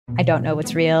I don't know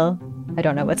what's real. I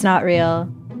don't know what's not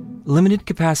real. Limited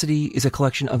Capacity is a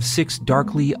collection of 6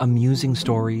 darkly amusing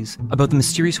stories about the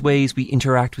mysterious ways we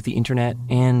interact with the internet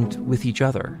and with each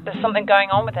other. There's something going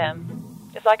on with him.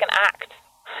 It's like an act.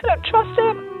 I don't trust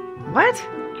him. What?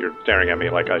 You're staring at me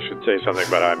like I should say something,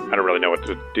 but I don't really know what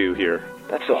to do here.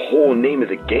 That's the whole name of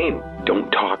the game. Don't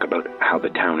talk about how the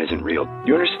town isn't real.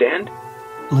 You understand?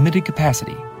 Limited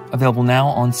Capacity. Available now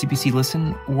on CBC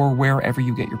Listen or wherever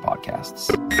you get your podcasts.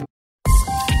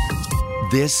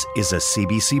 This is a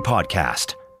CBC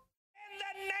podcast. In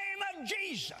the name of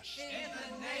Jesus. In the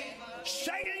name of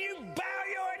Satan, you bow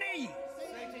your knee.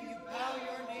 Satan, you bow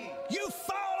your knee. You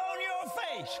fall on your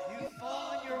face. You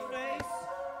fall on your face.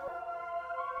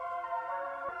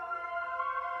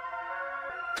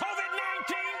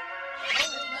 COVID-19.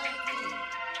 COVID-19.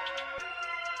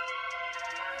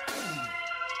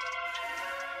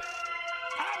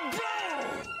 I blow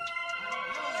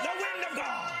the wind of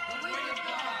God. The wind of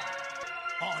God.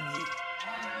 On you.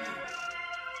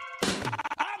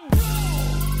 I blow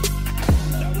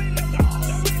the wind of God.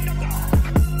 The wind of God.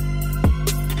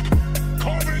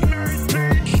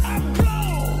 COVID-19. I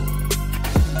blow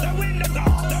the wind of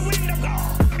God. The wind of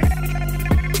God.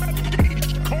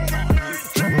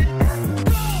 COVID-19.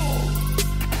 Blow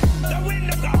the wind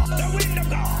of God. The wind of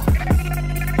God.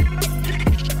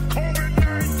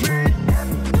 COVID-19.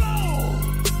 Blow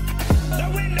the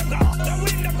wind of God. The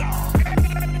wind of God.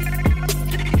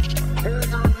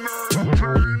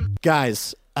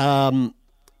 Guys,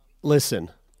 listen.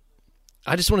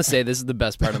 I just want to say this is the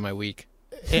best part of my week.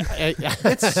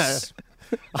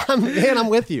 I'm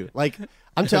with you. Like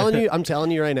I'm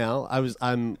telling you right now.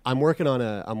 I'm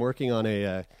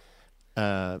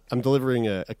delivering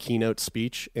a keynote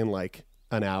speech in like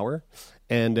an hour,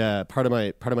 and part of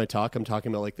my talk, I'm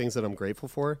talking about like things that I'm grateful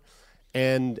for,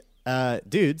 and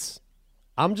dudes,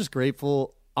 I'm just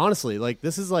grateful. Honestly, like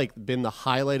this has like been the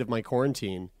highlight of my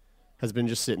quarantine. Has been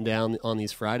just sitting down on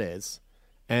these Fridays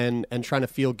and trying to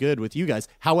feel good with you guys.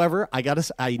 However,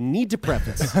 I need to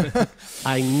preface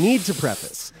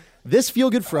this Feel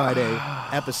Good Friday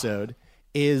episode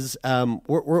is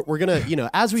we're gonna,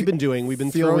 as we've been doing, we've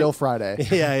been Feel Real Friday.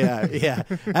 Yeah.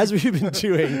 As we've been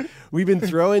doing, we've been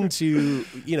throwing to,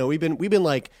 we've been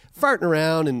like farting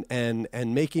around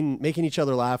and making each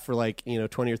other laugh for like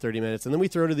 20 or 30 minutes, and then we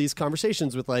throw to these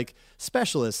conversations with like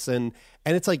specialists, and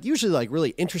it's like usually like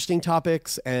really interesting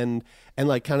topics, and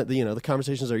like kind of the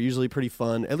conversations are usually pretty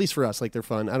fun, at least for us. Like they're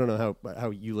fun. I don't know how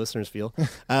you listeners feel,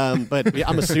 but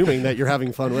I'm assuming that you're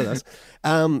having fun with us.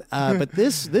 But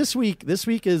this week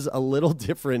is a little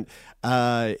different.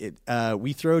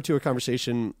 We throw to a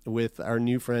conversation with our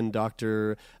new friend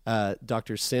Dr.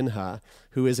 Sinha,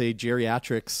 who is a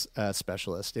geriatrics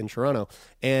specialist in Toronto,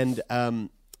 and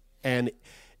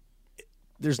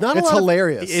there's not a lot. It's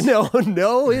hilarious.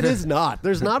 No, it is not.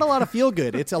 There's not a lot of feel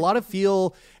good. It's a lot of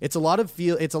feel. It's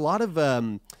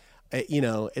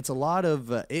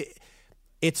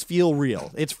feel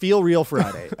real. It's Feel Real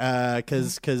Friday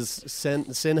because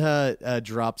Sinha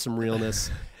dropped some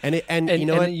realness, it's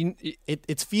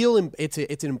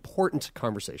an important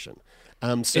conversation.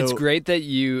 So it's great that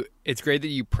you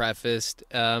prefaced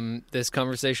this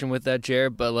conversation with that,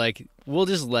 Jer, but like we'll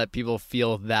just let people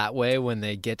feel that way when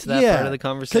they get to that part of the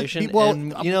conversation,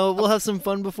 we'll have some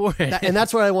fun beforehand. And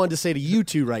that's what I wanted to say to you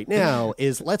two right now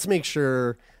is let's make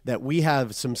sure that we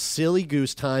have some silly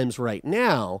goose times right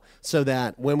now, so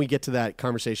that when we get to that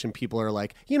conversation, people are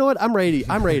like, you know what, I'm ready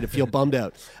to feel bummed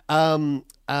out.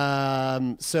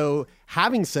 So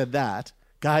having said that,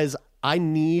 guys, I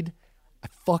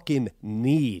fucking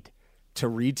need to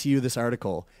read to you this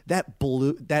article that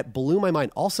blew my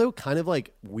mind. Also, kind of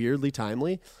like weirdly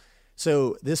timely.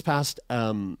 So this past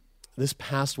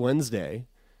Wednesday,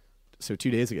 so 2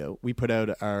 days ago, we put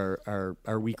out our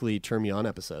weekly Turn Me On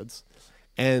episodes.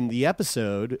 And the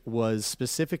episode was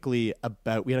specifically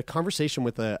about, we had a conversation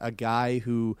with a guy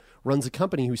who runs a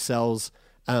company who sells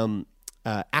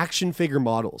action figure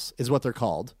models, is what they're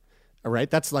called. All right,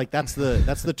 that's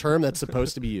the term that's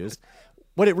supposed to be used.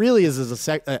 What it really is a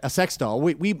sex doll.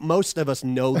 We most of us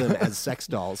know them as sex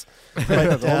dolls.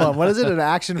 But, hold on, what is it? An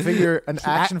action figure? An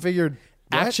action figure?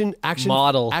 Action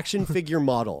model. Action figure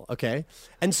model. Okay,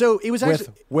 and so it was actually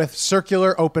with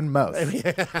circular open mouth.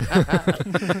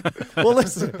 Well,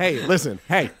 listen.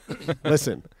 All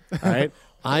right.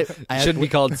 I should be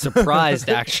called surprised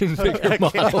action figure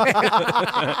model.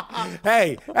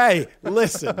 Hey,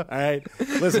 listen. All right,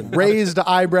 listen. Raised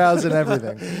eyebrows and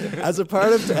everything. As a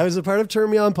part of Turn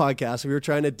Me On podcast, we were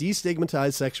trying to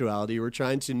destigmatize sexuality. We were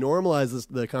trying to normalize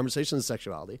the conversation of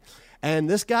sexuality. And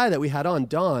this guy that we had on,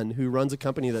 Don, who runs a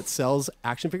company that sells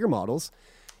action figure models,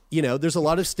 there's a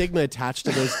lot of stigma attached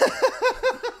to those.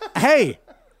 Hey,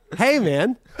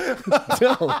 man.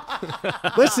 No.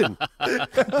 Listen.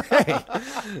 Hey.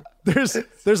 There's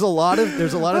a lot of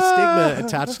stigma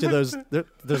attached to those.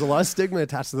 There's a lot of stigma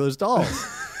attached to those dolls.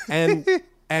 And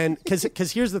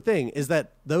because here's the thing is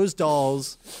that those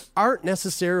dolls aren't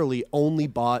necessarily only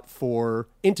bought for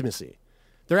intimacy.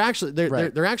 They're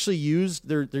actually used.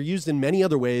 They're used in many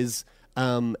other ways.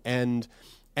 And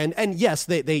yes,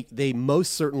 they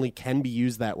most certainly can be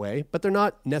used that way, but they're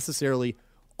not necessarily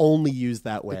only used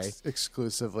that way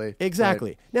exclusively.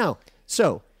 Exactly. Right. Now,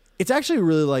 so it's actually a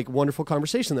really like wonderful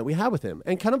conversation that we had with him,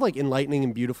 and kind of like enlightening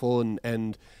and beautiful,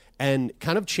 and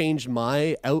kind of changed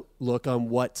my outlook on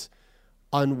what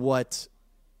like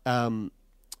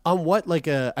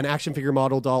an action figure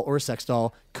model doll or a sex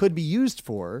doll could be used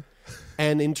for,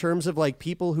 and in terms of like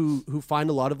people who find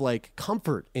a lot of like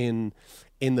comfort in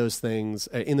those things,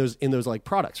 in those like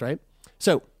products, right?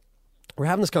 So we're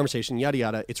having this conversation, yada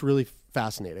yada. It's really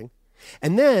fascinating,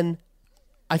 and then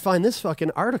I find this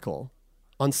fucking article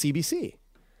on CBC,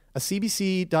 a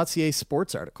CBC.ca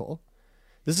sports article.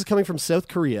 This is coming from South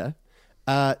Korea.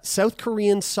 South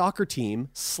Korean soccer team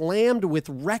slammed with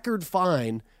record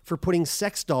fine for putting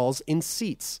sex dolls in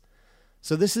seats.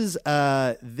 So this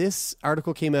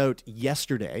article came out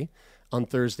yesterday on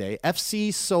Thursday.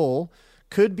 FC Seoul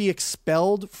could be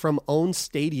expelled from own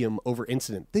stadium over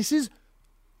incident. This is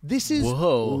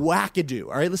wackadoo.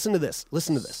 All right, listen to this.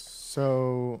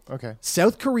 So, okay.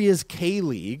 South Korea's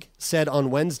K-League said on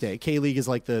Wednesday. K-League is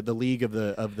like the league of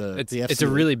the FC. It's a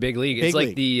really big league. It's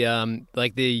like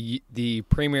the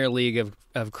Premier League of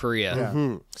Korea. Yeah.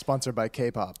 Mm-hmm. Sponsored by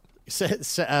K-pop.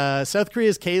 South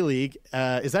Korea's K-League.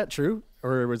 Is that true?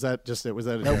 Or was that just it? Was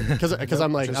that because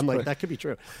I'm like that could be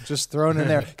true. Just thrown in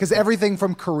there because everything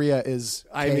from Korea is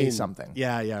something.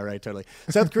 Yeah, right, totally.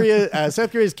 South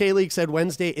Korea's K-League said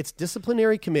Wednesday its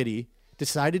disciplinary committee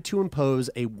decided to impose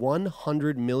a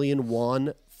 100 million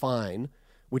won fine,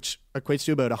 which equates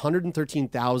to about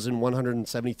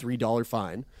 $113,173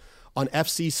 fine, on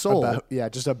FC Seoul.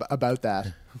 Just about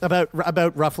that.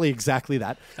 About roughly exactly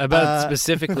that.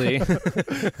 Specifically.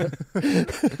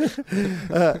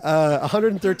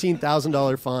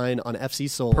 $113,000 fine on FC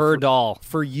Seoul per doll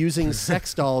for using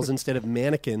sex dolls instead of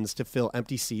mannequins to fill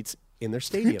empty seats in their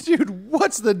stadium. Dude,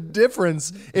 what's the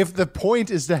difference if the point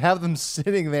is to have them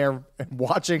sitting there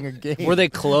watching a game? Were they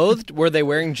clothed? Were they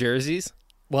wearing jerseys?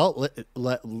 Well,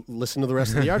 listen to the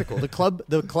rest of the article. The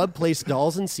club placed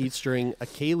dolls in seats during a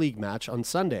K-League match on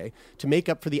Sunday to make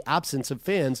up for the absence of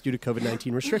fans due to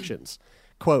COVID-19 restrictions.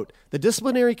 Quote, the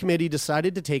disciplinary committee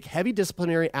decided to take heavy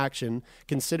disciplinary action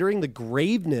considering the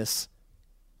graveness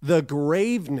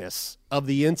of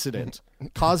the incident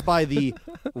caused by the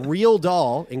real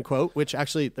doll, in quote, which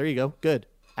actually, there you go, good.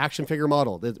 Action figure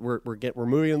model. We're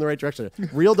moving in the right direction.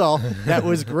 Real doll that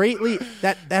was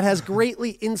that has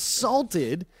greatly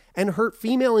insulted and hurt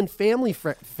female and family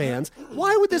fans.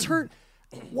 Why would this hurt?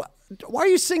 Why are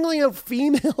you singling out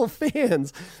female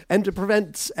fans? And to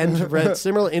prevent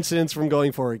similar incidents from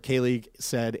going forward, K-League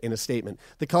said in a statement.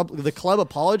 The club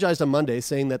apologized on Monday,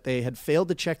 saying that they had failed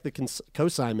to check the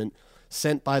consignment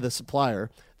sent by the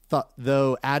supplier,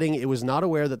 though adding it was not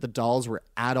aware that the dolls were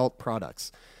adult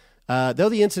products. Though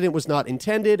the incident was not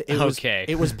intended,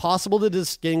 it was possible to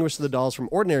distinguish the dolls from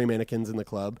ordinary mannequins in the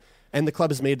club, and the club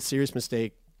has made a serious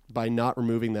mistake by not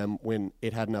removing them when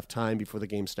it had enough time before the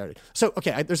game started. So,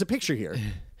 okay, there's a picture here.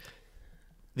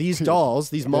 These dolls,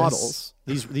 these models,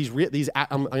 these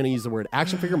I'm going to use the word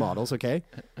action figure models, okay?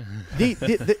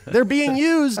 They're being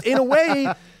used in a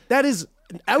way that is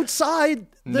outside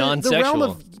the realm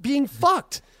of being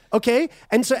fucked. Okay,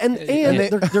 and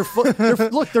they're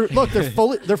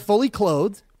fully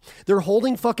clothed. They're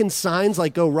holding fucking signs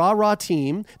like "Go Rah Rah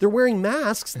Team." They're wearing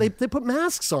masks. They put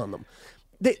masks on them.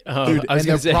 They're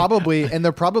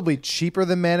probably cheaper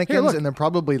than mannequins, and they're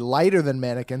probably lighter than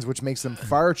mannequins, which makes them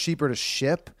far cheaper to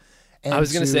ship. And I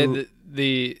was going to say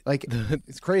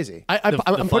it's crazy.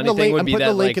 I'm putting the link. I'm putting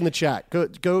the link in the chat. Go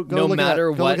look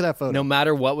at that photo. No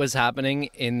matter what was happening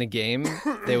in the game,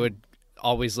 they would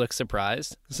always look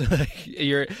surprised. So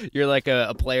you're like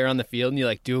a player on the field and you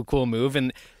like do a cool move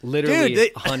and literally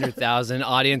 100,000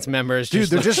 audience members they're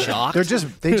just shocked. They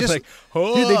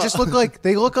just look like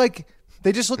they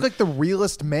just look like the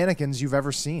realest mannequins you've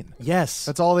ever seen. Yes,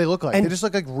 that's all they look like. They just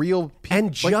look like real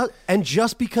people. And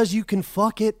just because you can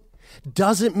fuck it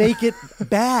doesn't make it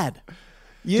bad.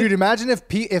 Dude, imagine if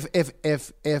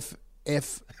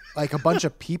like a bunch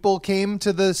of people came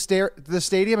to the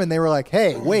stadium and they were like,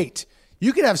 "Hey, wait.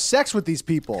 You can have sex with these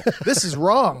people. This is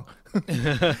wrong."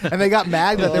 And they got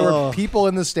mad that there were people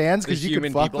in the stands because you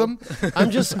could fuck them.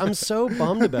 I'm so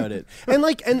bummed about it. And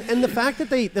like, and the fact that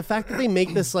they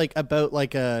make this like about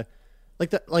like the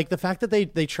fact that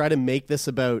they try to make this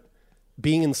about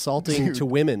being insulting to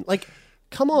women. Like,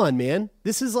 come on, man.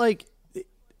 This is like,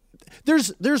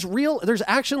 there's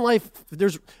action life.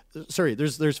 There's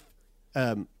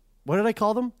what did I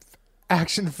call them?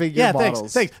 Action figure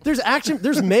models. Thanks.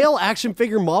 There's male action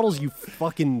figure models, you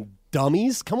fucking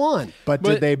dummies. Come on. But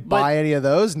did they buy any of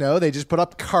those? No, they just put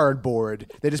up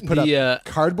cardboard. They just put up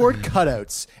cardboard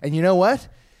cutouts. And you know what?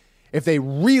 If they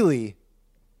really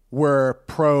were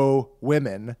pro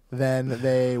women, then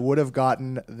they would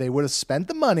have spent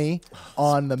the money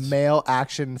on the male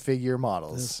action figure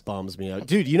models. This bums me out.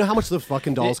 Dude, you know how much those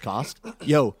fucking dolls cost?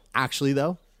 Yo, actually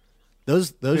though,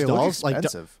 those dolls,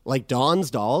 like Dawn's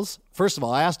dolls. First of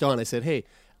all, I asked Dawn, I said, hey,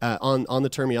 on the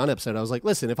Turn Me On episode, I was like,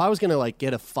 listen, if I was going to like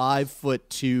get a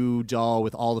 5'2" doll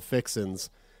with all the fixins,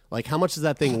 like how much does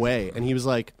that thing weigh? And he was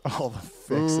like, all the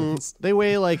fixins. They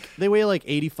weigh like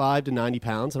 85 to 90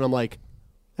 pounds. And I'm like,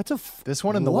 this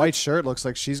one in the white shirt looks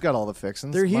like she's got all the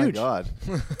fixins. They're huge. My God.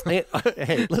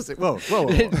 Hey, listen. Whoa.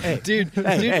 Hey, dude.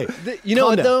 Hey, you know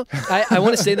what though? I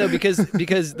want to say though, because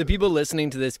the people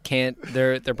listening to this can't.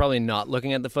 They're probably not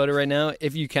looking at the photo right now.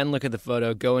 If you can look at the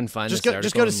photo, go and find this article.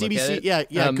 Just go to CBC.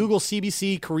 Yeah. Google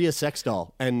CBC Korea sex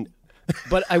doll and.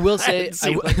 But I will say,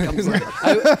 but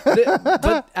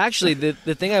actually,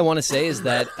 the thing I want to say is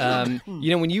that,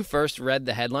 when you first read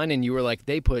the headline and you were like,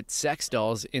 they put sex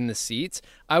dolls in the seats,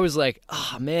 I was like,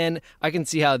 oh man, I can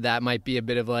see how that might be a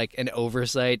bit of like an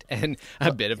oversight and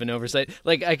a bit of an oversight.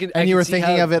 Like I can. And you were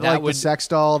thinking of it like the sex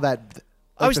doll that.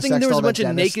 I was thinking there was a bunch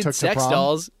of naked sex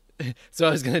dolls. So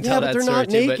I was going to tell that story. Yeah, but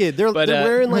they're not naked. They're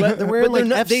wearing like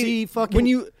FC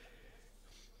fucking.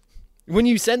 When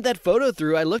you sent that photo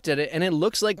through, I looked at it and it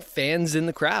looks like fans in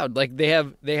the crowd. Like they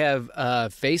have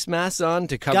face masks on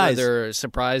to cover their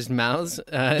surprised mouths.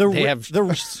 They have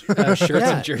shirts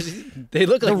and jerseys. They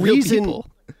look like real people.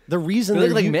 The reason they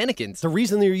look like mannequins. The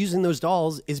reason they're using those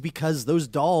dolls is because those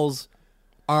dolls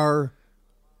are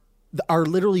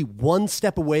literally one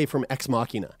step away from Ex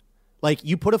Machina. Like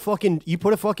you put a fucking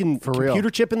computer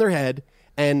chip in their head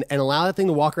and allow that thing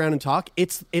to walk around and talk.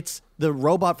 It's the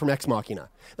robot from Ex Machina.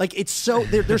 Like it's so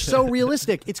they're so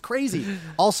realistic. It's crazy.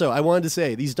 Also, I wanted to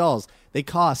say these dolls, they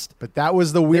cost. But that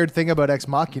was the weird thing about Ex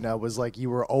Machina was like you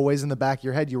were always in the back of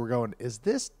your head. You were going, "Is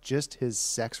this just his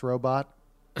sex robot?"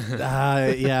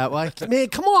 Yeah. Well, man,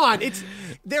 come on.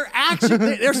 They're action.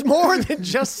 There's more than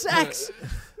just sex.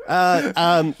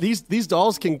 These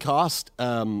dolls can cost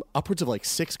upwards of like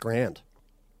 $6,000.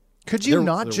 Could you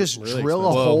not just really drill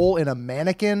expensive. A hole in a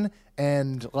mannequin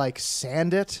and like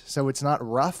sand it so it's not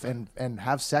rough and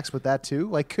have sex with that too?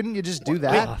 Like, couldn't you just do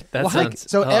that?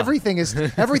 Everything is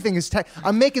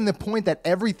I'm making the point that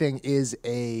everything's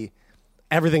a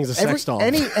sex doll.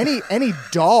 Any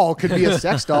doll could be a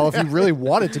sex doll if you really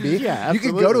want it to be. Yeah, absolutely.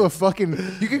 You could go to a fucking.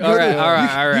 You could go to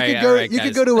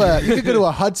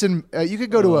a Hudson. You could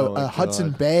go to a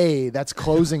Hudson Bay that's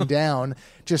closing down.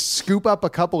 Just scoop up a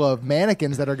couple of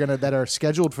mannequins that are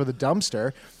scheduled for the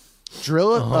dumpster.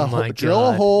 Drill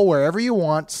a hole wherever you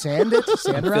want. Sand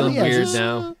around the edges. Weird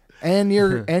now. And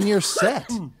you're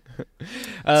set.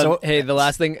 Hey, the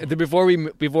last thing before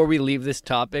we leave this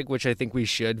topic, which I think we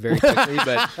should very quickly,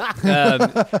 but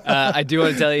I do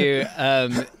want to tell you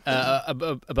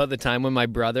about the time when my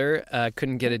brother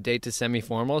couldn't get a date to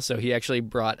semi-formal, so he actually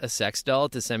brought a sex doll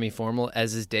to semi-formal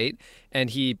as his date, and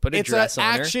he put a dress on her.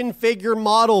 It's an action figure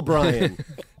model, Brian.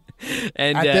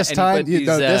 And at this time,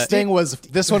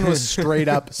 this one was straight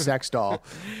up sex doll.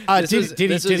 Did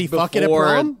he fuck it at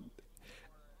prom?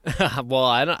 Well,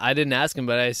 I didn't ask him,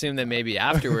 but I assume that maybe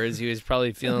afterwards he was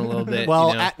probably feeling a little bit.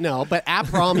 Well, but at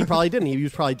prom he probably didn't. He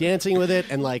was probably dancing with it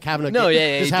and like having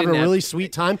having a really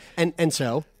sweet time. And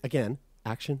so again,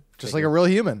 action, just like a real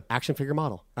human, action figure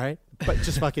model. All right, but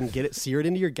just fucking get it seared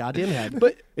into your goddamn head.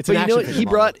 But it's an action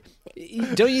figure model.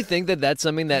 Don't you think that that's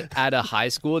something that at a high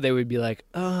school they would be like,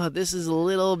 oh, this is a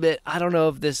little bit. I don't know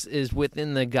if this is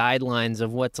within the guidelines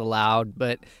of what's allowed,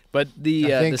 but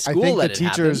the school let it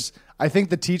happen. I think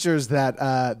the teachers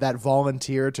that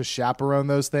volunteer to chaperone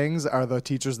those things are the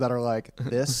teachers that are like,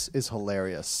 this is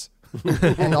hilarious.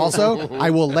 And also,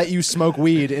 I will let you smoke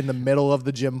weed in the middle of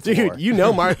the gym floor.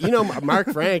 Dude,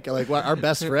 Mark Frank, like our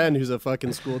best friend who's a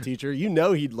fucking school teacher. You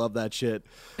know he'd love that shit.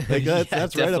 Like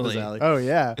that's right up his alley. Oh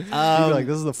yeah. You'd be like,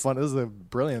 this is a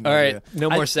brilliant All idea. right, no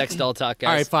more sex doll talk, guys.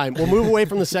 All right, fine. We'll move away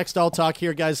from the sex doll talk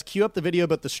here, guys. Cue up the video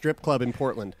about the strip club in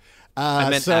Portland. I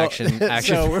meant action.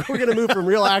 So we're going to move from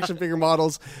real action figure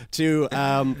models to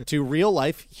real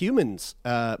life humans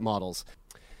models.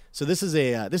 So this is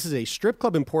a strip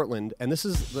club in Portland, and this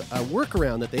is a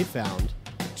workaround that they found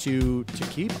to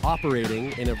keep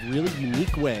operating in a really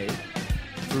unique way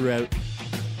throughout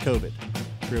COVID,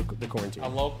 through the quarantine. A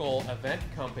local event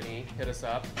company hit us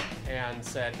up and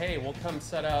said, hey, we'll come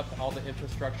set up all the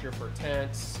infrastructure for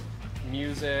tents,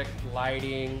 music,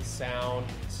 lighting, sound,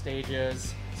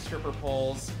 stages, stripper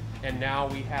poles, and now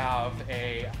we have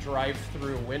a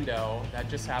drive-thru window that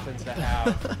just happens to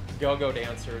have go-go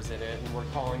dancers in it, and we're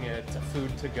calling it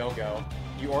Food to Go-Go.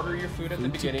 You order your food at the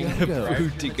beginning, you drive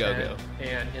Food through to the Go-Go. tent,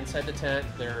 and inside the tent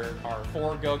there are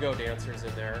 4 go-go dancers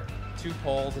in there, 2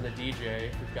 poles and a DJ.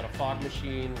 We've got a fog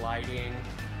machine, lighting.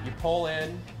 You pull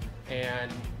in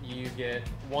and you get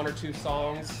 1 or 2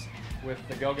 songs with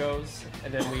the go-go's,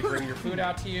 and then we bring your food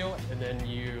out to you, and then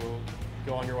you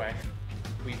go on your way.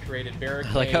 We created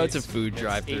barricades. I like how it's a food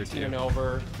drive-thru 18 too. and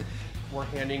over. We're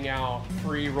handing out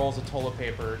free rolls of toilet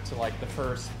paper to like the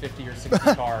first 50 or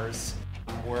 60 cars.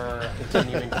 We're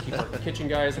continuing to keep our kitchen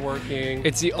guys working.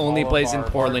 It's the only place in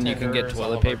Portland you can get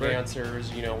toilet paper.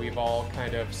 Dancers, we've all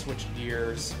kind of switched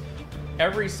gears.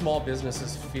 Every small business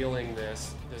is feeling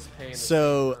this pain.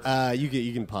 So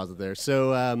you can pause it there.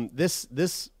 So this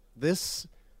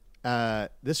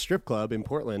strip club in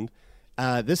Portland,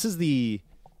 this isn't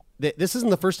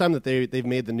the first time that they've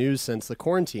made the news since the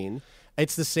quarantine.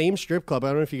 It's the same strip club. I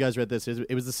don't know if you guys read this.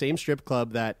 It was the same strip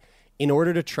club that, in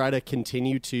order to try to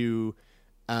continue to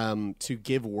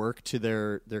give work to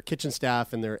their kitchen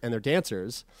staff and their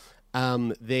dancers,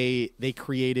 they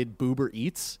created Boober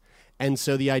Eats. And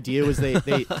so the idea was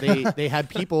they had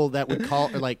people that would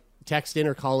call or like text in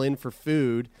or call in for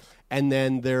food, and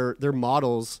then their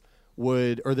models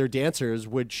or their dancers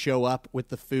would show up with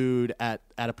the food at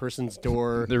a person's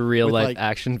door. The real life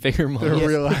action figure models.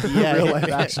 Real life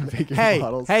action figure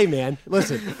models. Hey man,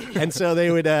 listen. And so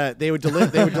they would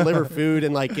deliver food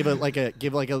and like give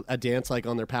a dance like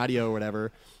on their patio or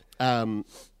whatever, in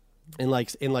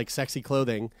sexy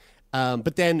clothing.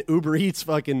 But then Uber Eats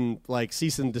fucking like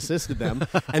cease and desisted them,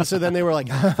 and so then they were like,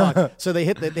 oh, fuck. So they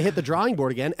hit the drawing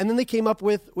board again, and then they came up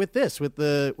with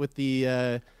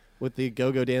the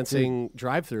go-go dancing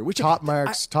drive-through, which top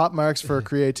marks for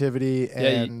creativity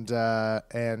and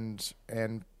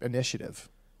initiative.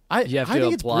 You have to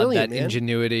applaud that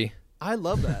ingenuity. I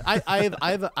love that.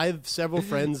 I have several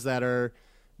friends that are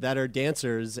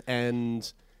dancers,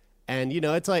 and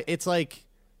it's like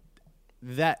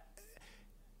that.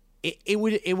 It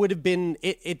would have been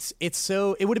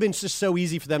just so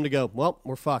easy for them to go, well,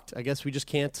 we're fucked. I guess we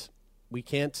can't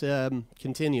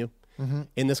continue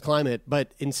in this climate.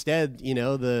 But instead,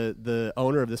 the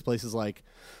owner of this place is like,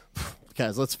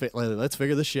 guys, let's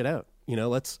figure this shit out.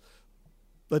 Let's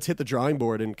hit the drawing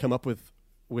board and come up with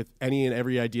any and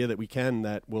every idea that we can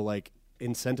that will like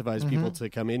incentivize people to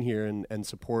come in here and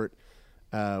support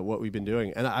what we've been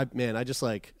doing. And I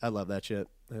love that shit.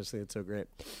 I just think it's so great.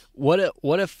 What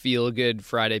a feel good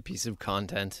Friday piece of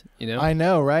content, I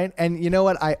know, right? And you know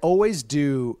what? I always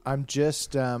do. I'm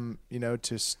just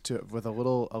with a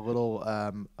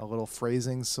little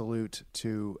phrasing salute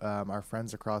to our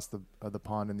friends across the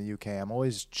pond in the UK. I'm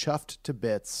always chuffed to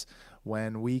bits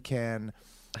when we can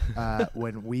have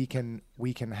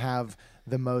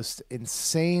the most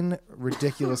insane,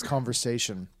 ridiculous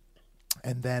conversation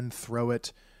and then throw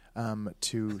it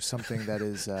to something that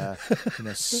is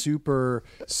super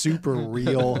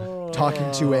real,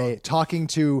 talking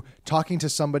to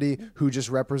somebody who just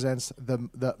represents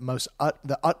the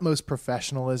utmost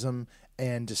professionalism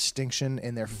and distinction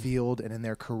in their field and in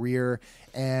their career,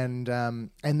 and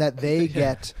that they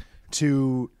get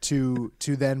to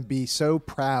then be so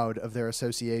proud of their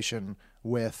association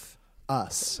with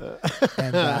us,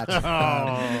 and that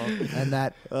in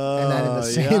the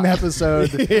same episode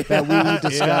that we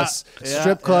discuss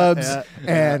strip clubs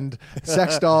and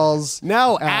sex dolls,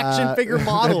 now action figure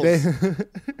models.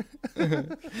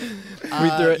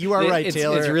 You are right,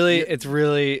 Taylor. It's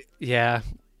really yeah.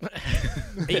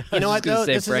 You know what? Though,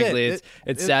 frankly,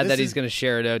 it's sad that he's going to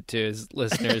share it out to his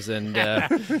listeners, and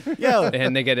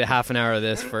and they get a half an hour of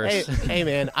this first. Hey,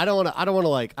 man, I don't want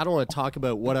to talk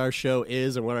about what our show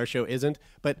is and what our show isn't,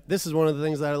 but this is one of the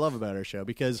things that I love about our show,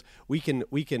 because we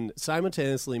can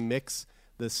simultaneously mix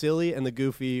the silly and the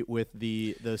goofy with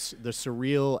the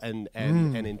surreal and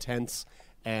intense.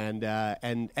 And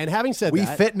having said that, we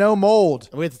fit no mold.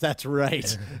 That's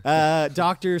right.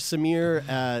 Dr. Samir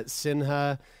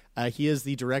Sinha, he is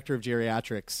the director of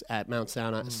geriatrics at Mount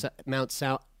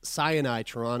Sinai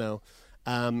Toronto,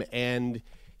 and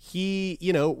he,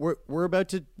 we're about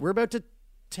to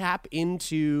tap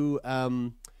into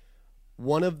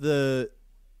one of the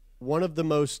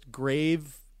most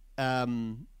grave.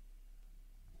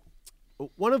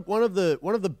 one of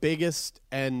the biggest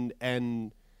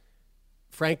and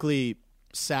frankly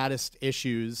saddest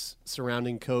issues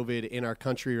surrounding COVID in our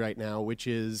country right now, which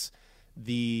is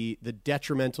the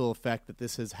detrimental effect that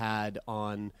this has had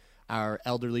on our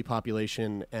elderly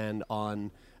population and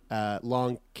on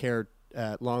long-term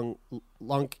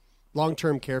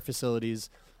care facilities,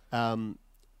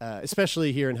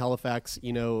 especially here in Halifax.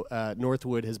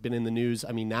 Northwood has been in the news,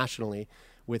 nationally,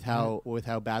 with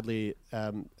how badly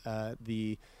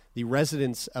the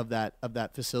residents of that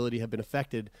facility have been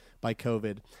affected by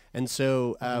COVID. And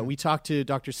so we talked to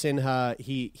Dr. Sinha.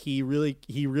 He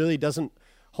really doesn't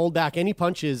hold back any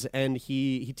punches, and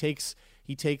he takes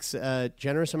a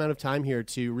generous amount of time here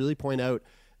to really point out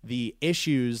the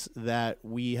issues that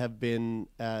have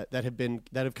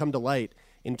come to light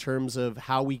in terms of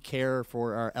how we care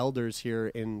for our elders here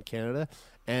in Canada,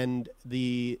 and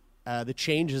the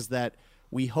changes that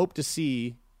we hope to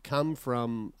see come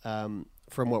from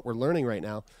what we're learning right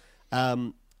now.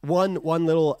 One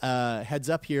little heads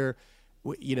up here.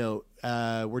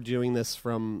 We're doing this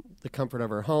from the comfort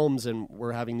of our homes, and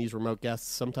we're having these remote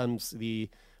guests. Sometimes we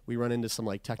run into some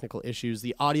technical issues.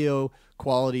 The audio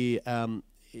quality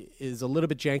is a little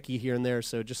bit janky here and there,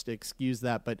 so just excuse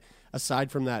that. But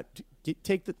aside from that,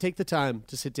 take the time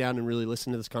to sit down and really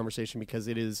listen to this conversation, because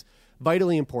it is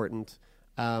vitally important.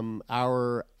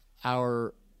 Our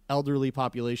elderly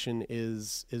population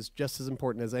is just as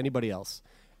important as anybody else,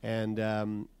 and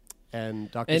Dr.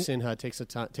 Sinha takes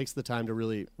the time to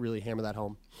really, really hammer that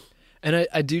home. And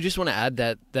I do just want to add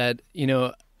that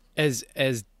as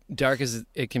dark as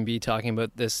it can be talking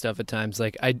about this stuff at times,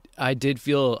 I did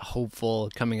feel hopeful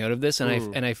coming out of this,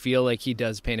 and I feel like he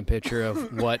does paint a picture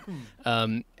of what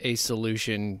a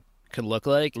solution could look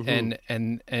like, and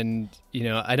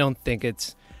I don't think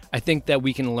I think that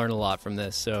we can learn a lot from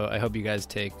this. So I hope you guys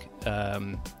take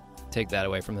that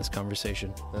away from this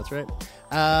conversation. That's right.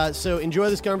 So enjoy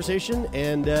this conversation,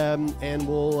 and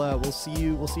we'll see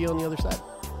you on the other side.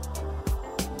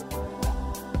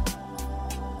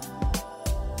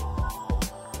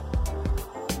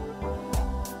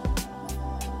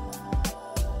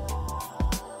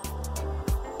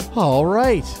 All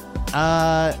right.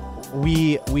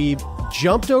 We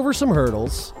jumped over some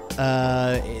hurdles.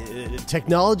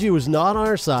 Technology was not on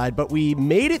our side, but we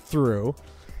made it through.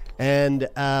 And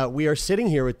we are sitting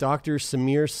here with Dr.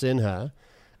 Samir Sinha.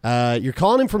 You're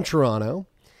calling him from Toronto.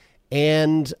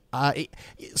 And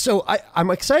so I'm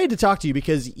excited to talk to you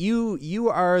because you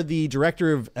are the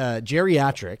director of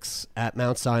Geriatrics at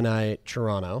Mount Sinai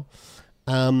Toronto.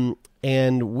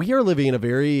 And we are living in a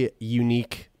very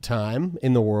unique time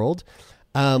in the world.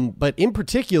 But in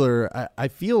particular, I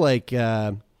feel like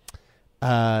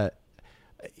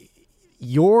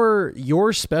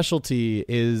your specialty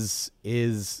is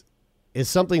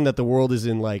something that the world is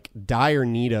in dire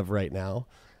need of right now.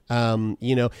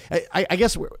 I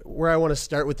guess where I want to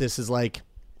start with this is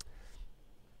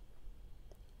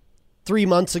 3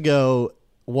 months ago,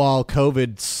 while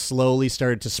COVID slowly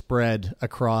started to spread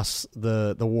across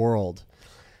the world,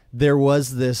 there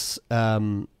was this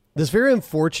very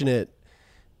unfortunate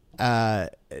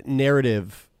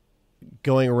narrative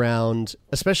going around,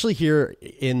 especially here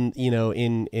in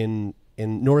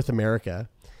North America,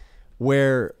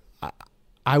 where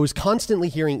I was constantly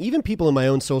hearing even people in my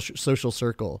own social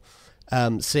circle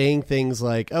saying things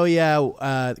like, "Oh yeah,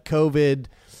 COVID,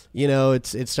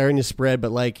 it's starting to spread,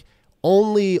 but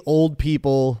only old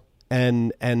people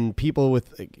and people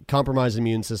with compromised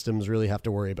immune systems really have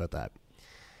to worry about that."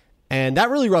 And that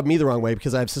really rubbed me the wrong way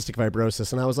because I have cystic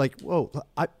fibrosis, and I was like, "Whoa,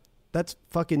 that's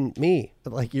fucking me.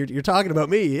 You're talking about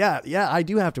me. Yeah, I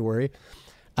do have to worry."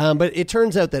 But it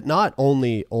turns out that not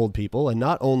only old people and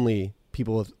not only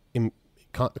people with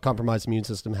compromised immune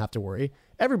system have to worry.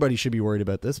 Everybody should be worried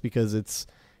about this because it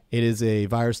is a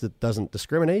virus that doesn't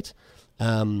discriminate.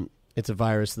 It's a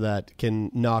virus that can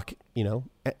knock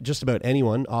just about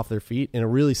anyone off their feet in a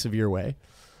really severe way.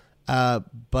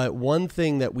 But one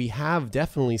thing that we have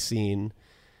definitely seen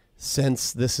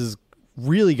since this has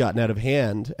really gotten out of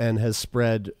hand and has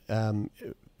spread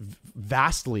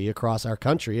vastly across our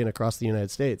country and across the United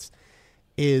States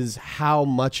is how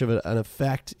much of an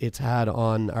effect it's had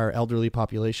on our elderly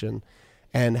population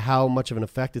and how much of an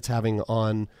effect it's having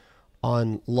on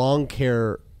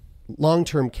long-term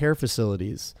care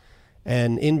facilities.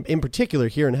 And in particular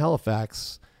here in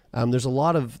Halifax, there's a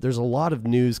lot of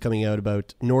news coming out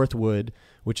about Northwood,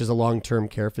 which is a long-term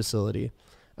care facility.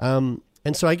 And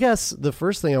so I guess the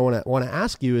first thing I want to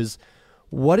ask you is,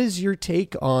 what is your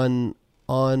take on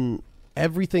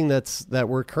everything that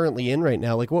we're currently in right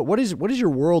now? What is your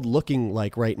world looking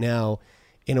like right now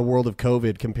in a world of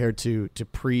COVID compared to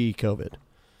pre-COVID?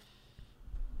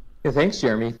 Yeah, thanks,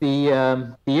 Jeremy.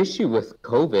 The issue with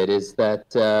COVID is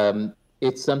that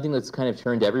it's something that's kind of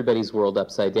turned everybody's world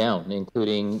upside down,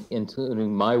 including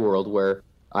my world, where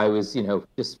I was,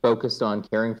 just focused on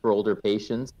caring for older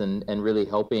patients and really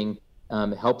helping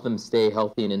help them stay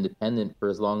healthy and independent for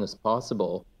as long as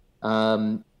possible.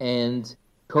 And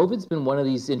COVID's been one of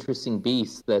these interesting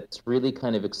beasts that's really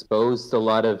kind of exposed a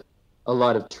lot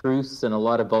of truths and a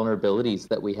lot of vulnerabilities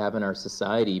that we have in our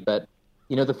society. But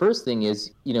the first thing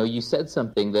is, you said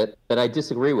something that I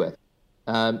disagree with.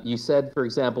 You said, for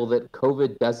example, that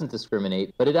COVID doesn't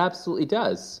discriminate, but it absolutely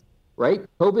does, right?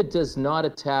 COVID does not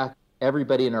attack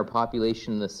everybody in our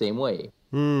population in the same way.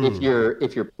 If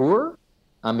you're poor,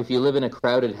 if you live in a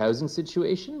crowded housing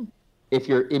situation, if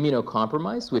you're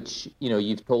immunocompromised, which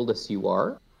you've told us you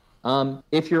are,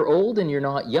 if you're old and you're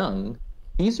not young,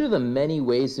 these are the many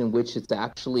ways in which it's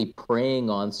actually preying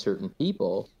on certain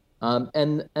people.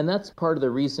 And that's part of the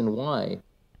reason why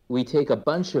we take a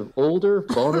bunch of older,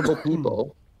 vulnerable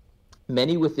people,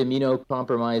 many with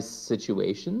immunocompromised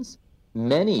situations,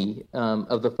 many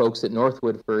of the folks at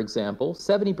Northwood, for example,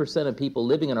 70% of people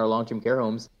living in our long-term care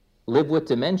homes live with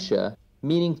dementia,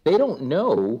 meaning they don't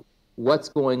know what's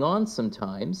going on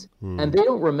sometimes, and they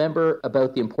don't remember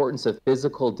about the importance of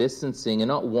physical distancing and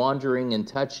not wandering and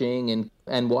touching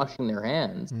and washing their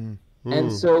hands.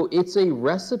 And so it's a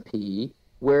recipe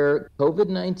where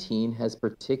COVID-19 has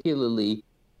particularly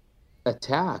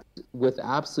attacked with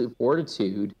absolute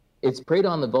fortitude. It's preyed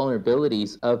on the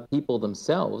vulnerabilities of people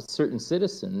themselves, certain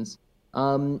citizens,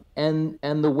 and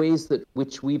the ways that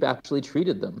which we've actually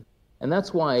treated them. And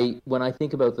that's why when I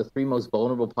think about the three most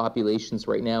vulnerable populations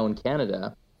right now in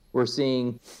Canada, we're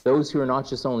seeing those who are not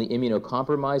just only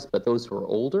immunocompromised, but those who are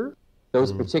older,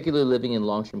 those particularly living in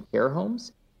long-term care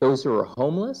homes, those who are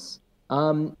homeless,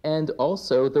 and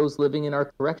also those living in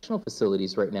our correctional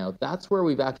facilities right now. That's where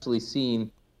we've actually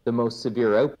seen the most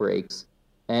severe outbreaks.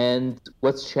 And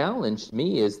what's challenged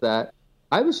me is that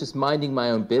I was just minding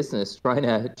my own business, trying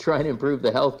to improve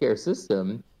the healthcare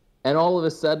system, and all of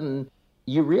a sudden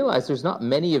you realize there's not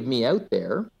many of me out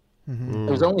there.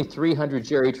 There's only 300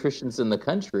 geriatricians in the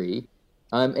country,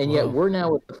 and yet we're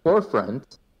now at the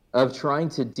forefront of trying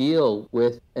to deal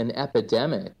with an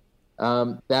epidemic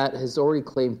that has already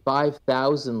claimed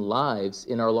 5,000 lives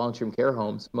in our long-term care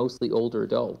homes, mostly older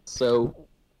adults. So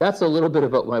that's a little bit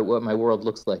about what my world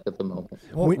looks like at the moment.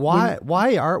 Well,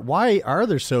 why are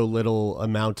there so little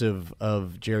amount of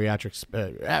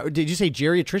geriatrics? Did you say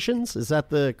geriatricians? Is that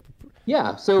the?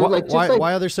 Yeah. So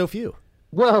why are there so few?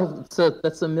 Well, so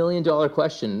that's $1 million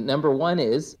question. Number one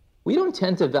is we don't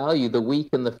tend to value the weak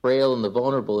and the frail and the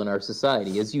vulnerable in our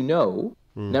society. As you know,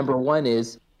 number one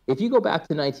is if you go back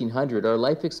to 1900, our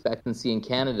life expectancy in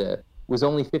Canada was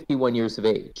only 51 years of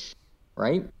age,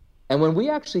 right? And when we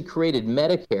actually created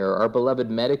Medicare, our beloved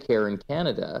Medicare in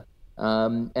Canada,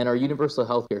 and our universal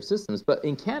healthcare systems, but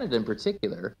in Canada in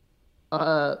particular,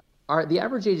 the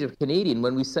average age of Canadian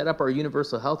when we set up our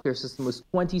universal healthcare system was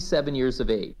 27 years of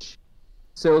age.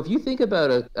 So if you think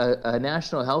about a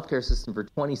national healthcare system for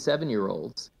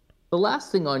 27-year-olds, the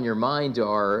last thing on your mind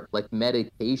are like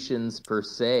medications per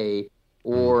se,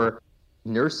 or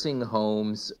nursing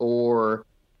homes or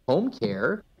home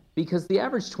care, because the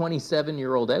average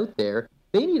 27-year-old out there,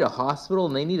 they need a hospital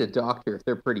and they need a doctor if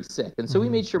they're pretty sick. And so we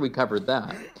made sure we covered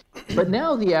that. But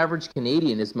now the average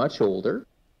Canadian is much older,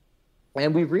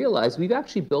 and we've realized we've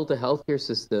actually built a healthcare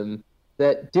system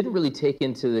that didn't really take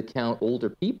into account older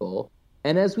people.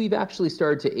 And as we've actually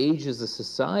started to age as a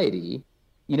society,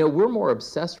 we're more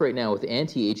obsessed right now with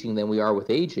anti-aging than we are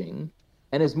with aging.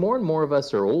 And as more and more of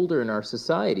us are older in our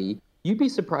society, you'd be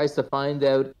surprised to find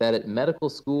out that at medical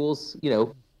schools,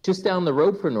 just down the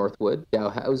road from Northwood,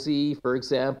 Dalhousie, for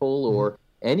example, or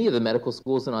any of the medical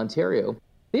schools in Ontario,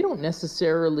 they don't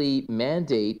necessarily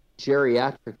mandate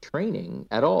geriatric training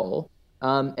at all.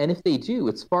 And if they do,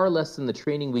 it's far less than the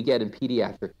training we get in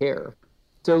pediatric care.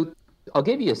 So I'll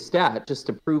give you a stat just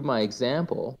to prove my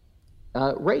example.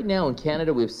 Right now in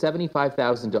Canada, we have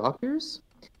 75,000 doctors,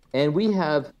 and we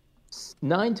have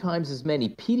 9 times as many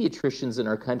pediatricians in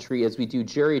our country as we do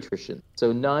geriatricians.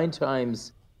 So 9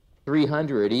 times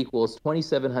 300 equals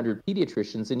 2,700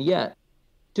 pediatricians. And yet,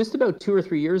 just about 2 or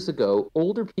 3 years ago,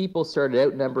 older people started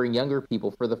outnumbering younger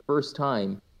people for the first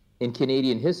time in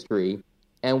Canadian history.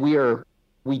 And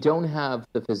we don't have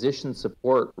the physician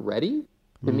support ready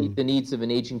to meet the needs of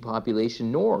an aging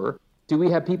population, nor do we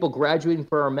have people graduating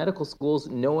from our medical schools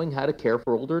knowing how to care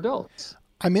for older adults.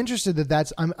 I'm interested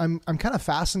I'm kind of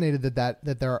fascinated that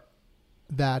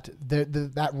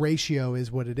ratio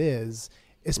is what it is,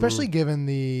 especially given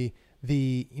the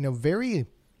very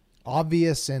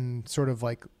obvious and sort of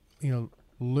like,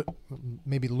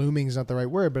 maybe looming is not the right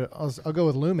word, but I'll go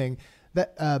with looming,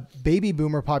 that baby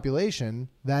boomer population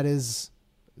that is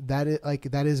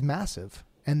massive,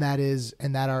 and that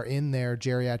are in their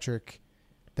geriatric,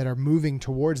 that are moving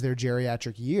towards their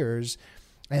geriatric years,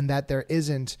 and that there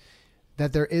isn't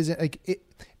like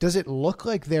does it look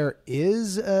like there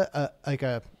is that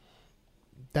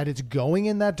it's going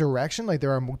in that direction? Like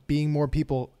there are being more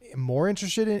people more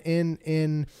interested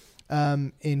in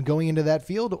going into that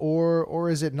field, or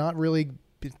is it not really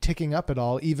ticking up at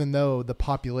all, even though the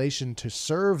population to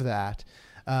serve that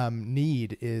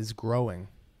need is growing?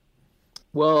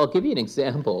 Well, I'll give you an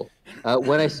example.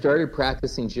 When I started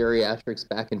practicing geriatrics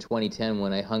back in 2010,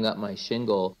 when I hung up my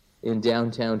shingle in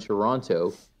downtown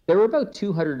Toronto, there were about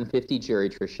 250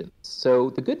 geriatricians.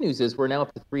 So the good news is we're now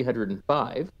up to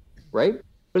 305, right?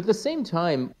 But at the same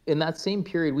time, in that same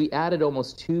period, we added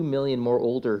almost 2 million more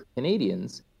older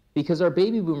Canadians because our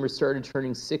baby boomers started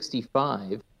turning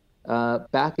 65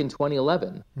 back in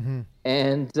 2011. Mm-hmm.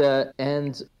 And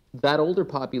that older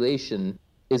population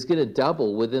is going to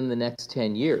double within the next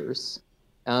 10 years.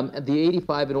 The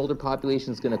 85 and older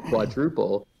population is going to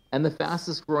quadruple. And the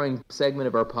fastest growing segment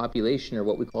of our population are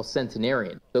what we call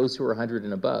centenarian, those who are 100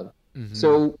 and above. Mm-hmm.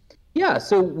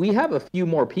 So we have a few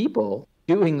more people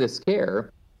doing this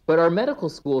care, but our medical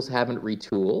schools haven't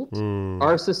retooled.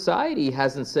 Our society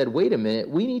hasn't said, wait a minute,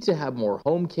 we need to have more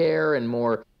home care and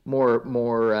more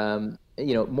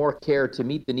care to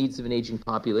meet the needs of an aging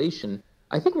population.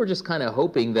 I think we're just kind of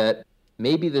hoping that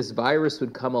maybe this virus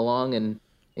would come along and,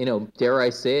 dare I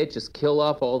say it, just kill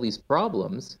off all these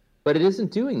problems. But it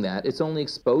isn't doing that. It's only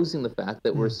exposing the fact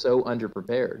that we're so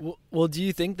underprepared. Well, do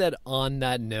you think that on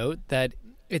that note, that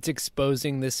it's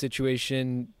exposing this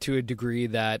situation to a degree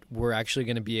that we're actually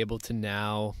going to be able to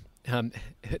now,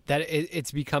 that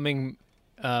it's becoming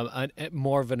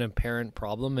more of an apparent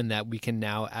problem, and that we can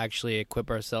now actually equip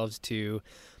ourselves to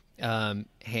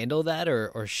handle that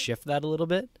or shift that a little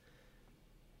bit?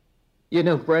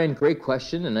 Brian, great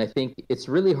question. And I think it's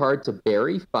really hard to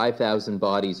bury 5,000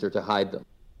 bodies or to hide them.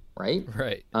 Right.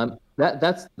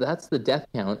 That's the death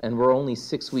count, and we're only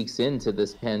 6 weeks into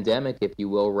this pandemic, if you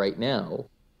will, right now.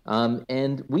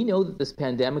 And we know that this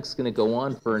pandemic is going to go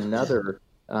on for another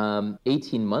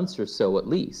 18 months or so at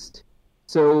least.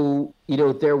 So,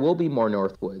 there will be more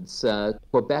Northwoods.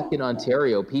 Quebec and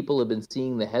Ontario, people have been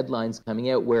seeing the headlines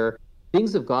coming out where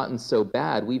things have gotten so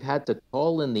bad, we've had to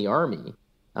call in the army.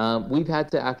 We've had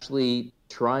to actually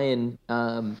try and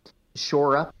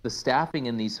shore up the staffing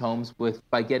in these homes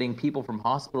by getting people from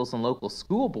hospitals and local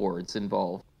school boards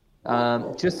involved,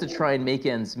 just to try and make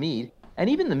ends meet. And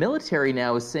even the military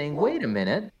now is saying, wait a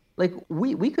minute, like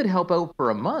we could help out for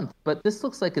a month, but this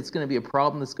looks like it's going to be a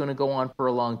problem that's going to go on for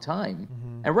a long time.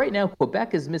 Mm-hmm. And right now,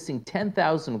 Quebec is missing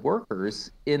 10,000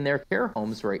 workers in their care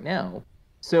homes right now.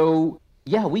 So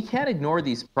yeah, we can't ignore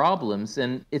these problems.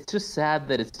 And it's just sad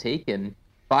that it's taken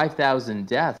 5,000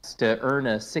 deaths to earn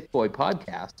a Sick Boy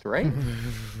podcast, right?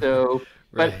 So,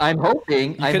 but I'm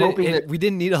hoping that we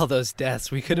didn't need all those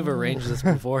deaths. We could have arranged this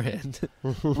beforehand.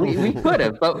 we could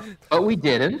have, but we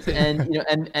didn't.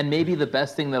 And maybe the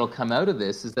best thing that'll come out of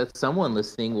this is that someone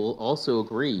listening will also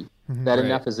agree that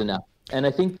enough is enough. And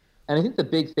I think the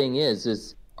big thing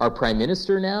is our Prime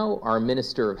Minister now, our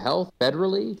Minister of Health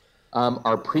federally,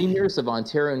 our premiers of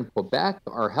Ontario and Quebec,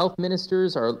 our health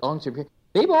ministers, our long-term.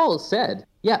 They've all said,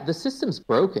 yeah, the system's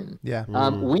broken. Yeah.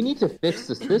 We need to fix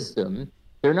the system.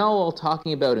 They're now all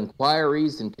talking about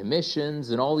inquiries and commissions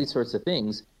and all these sorts of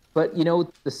things. But,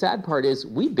 the sad part is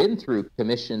we've been through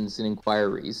commissions and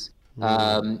inquiries,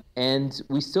 and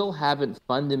we still haven't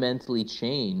fundamentally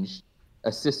changed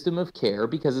a system of care,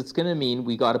 because it's going to mean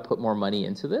we got to put more money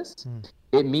into this.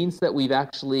 It means that we've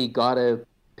actually got to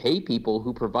pay people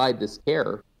who provide this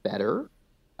care better.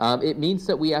 It means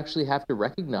that we actually have to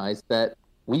recognize that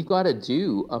we've got to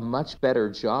do a much better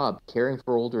job caring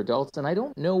for older adults. And I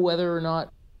don't know whether or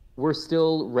not we're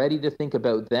still ready to think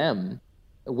about them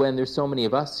when there's so many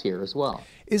of us here as well.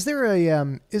 Is there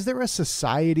a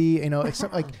society,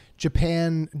 except like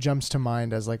Japan jumps to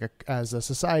mind as a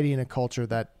society and a culture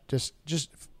that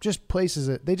just places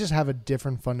it. They just have a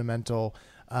different fundamental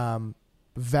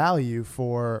value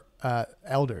for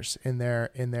elders in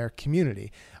their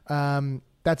community.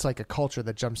 That's like a culture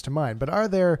that jumps to mind. But are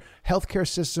there healthcare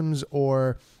systems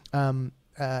or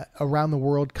around the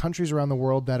world, countries around the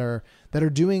world that are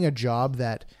doing a job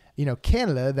that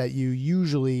Canada that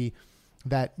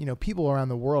people around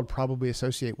the world probably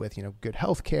associate with good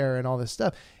healthcare and all this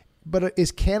stuff? But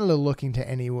is Canada looking to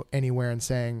anywhere and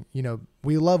saying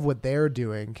we love what they're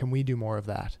doing? Can we do more of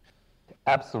that?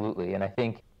 Absolutely, and I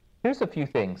think Here's a few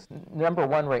things. Number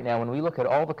one, right now, when we look at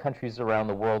all the countries around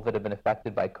the world that have been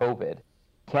affected by COVID,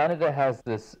 Canada has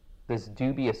this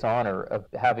dubious honor of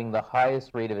having the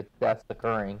highest rate of its deaths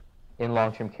occurring in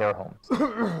long-term care homes.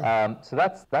 So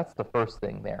that's the first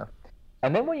thing there.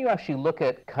 And then when you actually look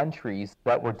at countries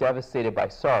that were devastated by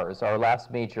SARS, our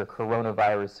last major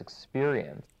coronavirus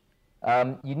experience,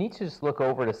 you need to just look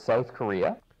over to South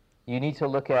Korea. You need to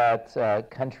look at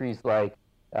countries like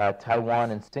Taiwan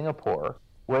and Singapore,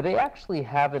 where they actually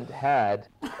haven't had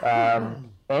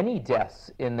any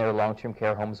deaths in their long-term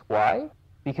care homes. Why?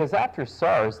 Because after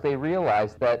SARS, they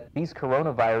realized that these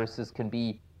coronaviruses can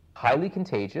be highly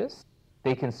contagious,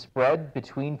 they can spread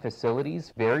between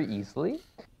facilities very easily,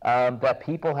 that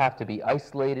people have to be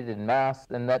isolated and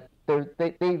masked, and that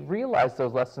they realized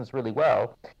those lessons really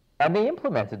well, and they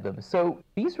implemented them. So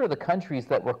these were the countries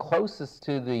that were closest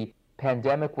to the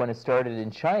pandemic when it started in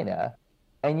China,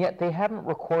 and yet they haven't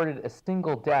recorded a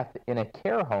single death in a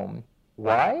care home.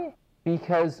 Why?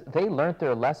 Because they learned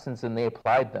their lessons and they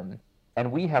applied them.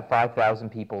 And we have 5,000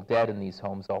 people dead in these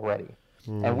homes already.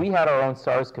 And we had our own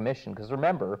SARS commission, because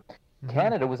remember,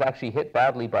 Canada was actually hit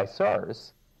badly by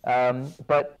SARS,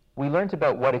 but we learned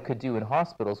about what it could do in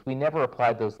hospitals. We never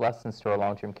applied those lessons to our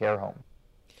long-term care home.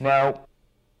 Now,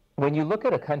 when you look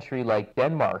at a country like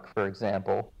Denmark, for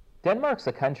example, Denmark's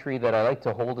a country that I like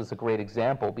to hold as a great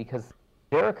example because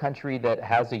they're a country that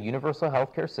has a universal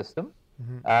healthcare system,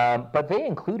 but they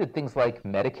included things like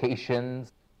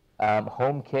medications,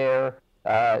 home care,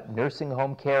 nursing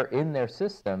home care in their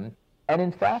system. And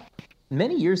in fact,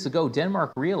 many years ago,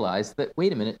 Denmark realized that,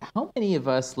 wait a minute, how many of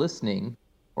us listening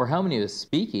or how many of us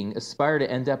speaking aspire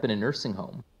to end up in a nursing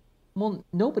home? Well,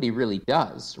 nobody really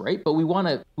does, right? But we want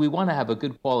to have a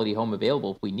good quality home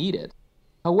available if we need it.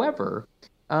 However,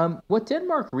 what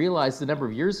Denmark realized a number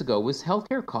of years ago was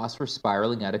healthcare costs were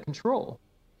spiraling out of control.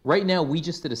 Right now, we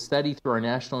just did a study through our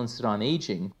National Institute on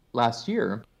Aging last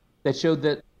year that showed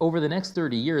that over the next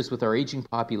 30 years with our aging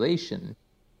population,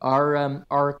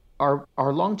 our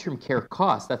long-term care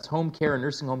costs, that's home care and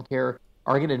nursing home care,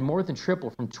 are going to more than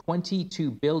triple from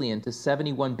 22 billion to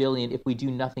 71 billion if we do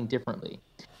nothing differently.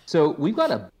 So we've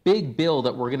got a big bill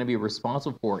that we're going to be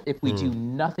responsible for if we do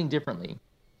nothing differently.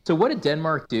 So what did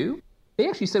Denmark do? They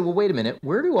actually said, well, wait a minute,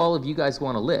 where do all of you guys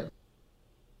want to live?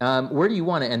 Where do you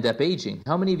want to end up aging?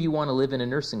 How many of you want to live in a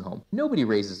nursing home? Nobody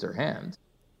raises their hand.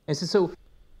 And so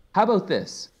how about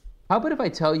this? How about if I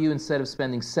tell you instead of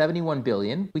spending 71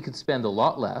 billion, we could spend a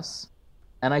lot less,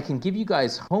 and I can give you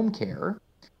guys home care,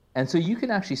 and so you can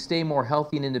actually stay more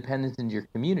healthy and independent in your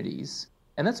communities.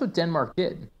 And that's what Denmark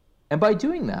did. And by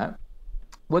doing that,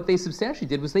 what they substantially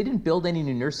did was they didn't build any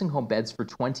new nursing home beds for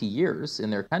 20 years in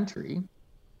their country.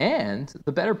 And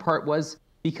the better part was,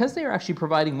 because they are actually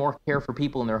providing more care for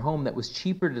people in their home that was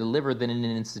cheaper to deliver than in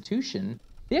an institution,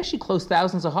 they actually closed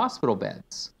thousands of hospital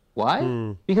beds.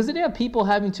 Why? Because they didn't have people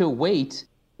having to wait,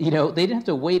 they didn't have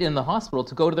to wait in the hospital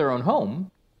to go to their own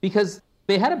home because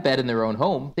they had a bed in their own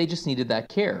home. They just needed that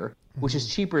care, which is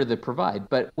cheaper to provide.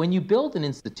 But when you build an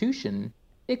institution,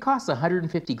 it costs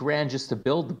 150 grand just to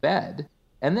build the bed.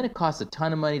 And then it costs a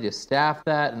ton of money to staff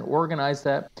that and organize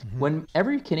that. When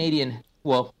every Canadian,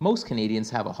 well, most Canadians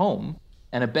have a home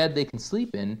and a bed they can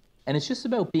sleep in. And it's just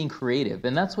about being creative.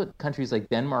 And that's what countries like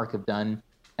Denmark have done.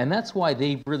 And that's why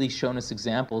they've really shown us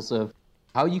examples of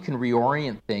how you can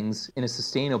reorient things in a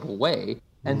sustainable way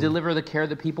and deliver the care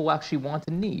that people actually want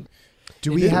and need.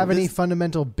 Do we have any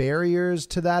fundamental barriers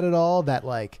to that at all that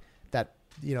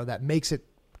that makes it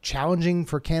challenging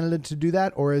for Canada to do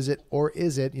that? Or is it,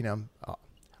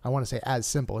 I want to say as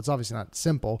simple. It's obviously not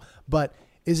simple, but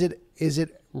is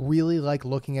it really like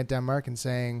looking at Denmark and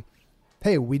saying,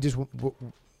 hey, we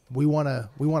want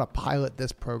to pilot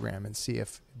this program and see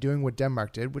if doing what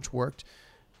Denmark did, which worked,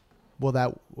 we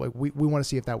want to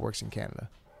see if that works in Canada.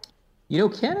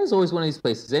 Canada's always one of these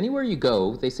places. Anywhere you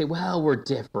go, they say, well, we're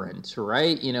different,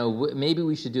 right? Maybe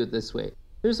we should do it this way.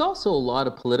 There's also a lot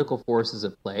of political forces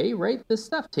at play, right? This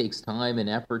stuff takes time and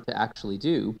effort to actually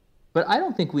do. But I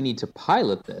don't think we need to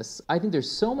pilot this. I think there's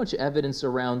so much evidence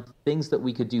around things that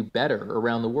we could do better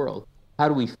around the world. How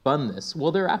do we fund this?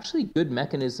 Well, there are actually good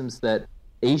mechanisms that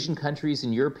Asian countries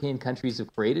and European countries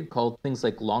have created called things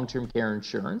like long-term care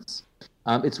insurance.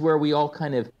 It's where we all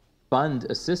kind of fund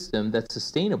a system that's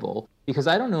sustainable, because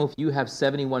I don't know if you have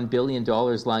 $71 billion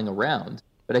lying around,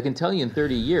 but I can tell you in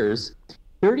 30 years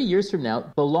from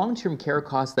now, the long-term care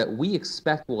costs that we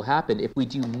expect will happen if we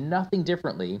do nothing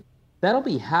differently, that'll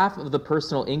be half of the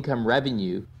personal income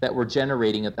revenue that we're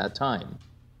generating at that time.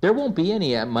 There won't be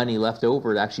any money left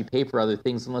over to actually pay for other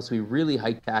things unless we really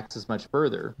hike taxes much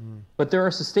further. But there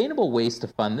are sustainable ways to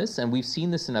fund this, and we've seen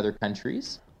this in other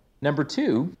countries. Number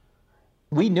two,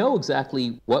 we know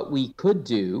exactly what we could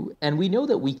do, and we know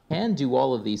that we can do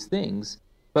all of these things,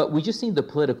 but we just need the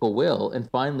political will and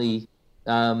finally,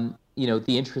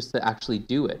 the interest to actually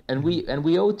do it. And we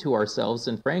owe it to ourselves,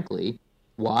 and frankly,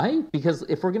 why? Because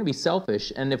if we're going to be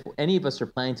selfish, and if any of us are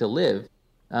planning to live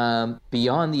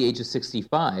beyond the age of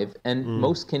 65, and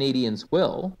most Canadians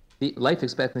will, the life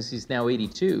expectancy is now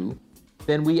 82,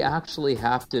 then we actually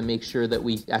have to make sure that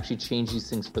we actually change these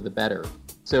things for the better.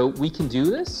 So we can do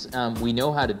this. We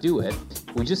know how to do it.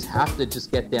 We just have to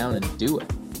just get down and do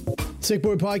it. Sick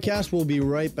Boy Podcast will be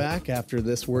right back after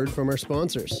this word from our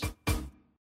sponsors.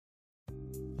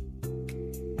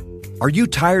 Are you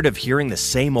tired of hearing the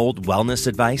same old wellness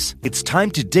advice? It's time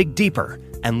to dig deeper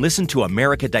and listen to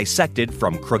America Dissected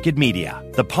from Crooked Media,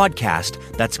 the podcast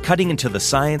that's cutting into the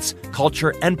science,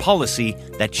 culture, and policy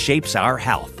that shapes our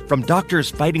health. From doctors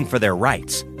fighting for their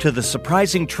rights to the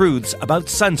surprising truths about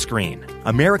sunscreen,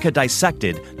 America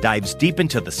Dissected dives deep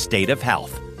into the state of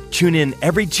health. Tune in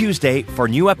every Tuesday for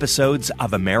new episodes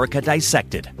of America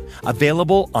Dissected,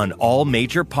 available on all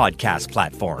major podcast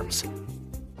platforms.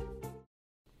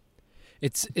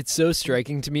 It's so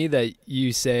striking to me that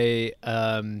you say,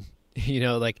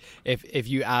 like if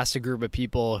you asked a group of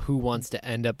people who wants to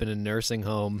end up in a nursing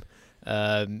home,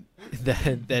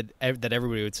 that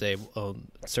everybody would say, well,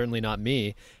 certainly not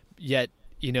me. Yet,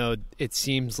 it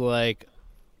seems like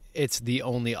it's the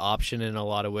only option in a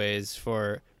lot of ways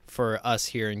for us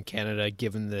here in Canada,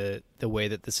 given the way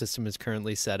that the system is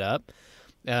currently set up.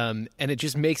 And it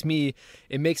just makes me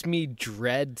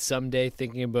dread someday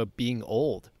thinking about being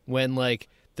old, when like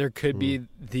there could be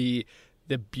the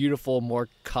beautiful, more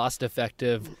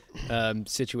cost-effective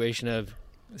situation of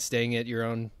staying at your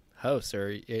own house or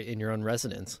in your own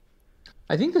residence.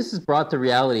 I think this has brought the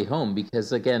reality home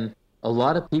because, again, a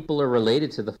lot of people are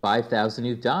related to the 5,000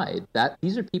 who've died.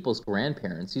 These are people's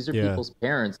grandparents. These are people's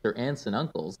parents, their aunts and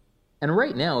uncles. And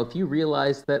right now, if you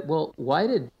realize that, well, why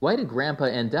did Grandpa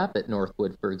end up at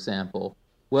Northwood, for example?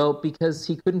 Well, because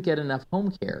he couldn't get enough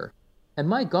home care. And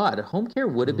my God, home care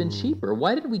would have been cheaper.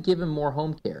 Why didn't we give him more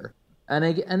home care?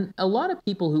 And a lot of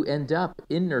people who end up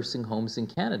in nursing homes in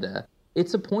Canada,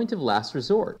 it's a point of last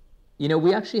resort.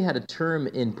 We actually had a term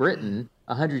in Britain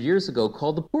 100 years ago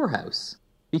called the poorhouse.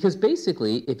 Because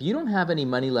basically, if you don't have any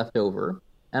money left over,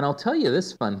 and I'll tell you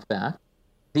this fun fact,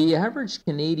 the average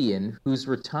Canadian who's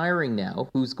retiring now,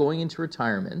 who's going into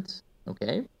retirement,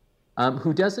 okay,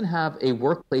 who doesn't have a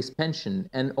workplace pension,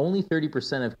 and only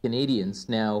 30% of Canadians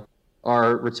now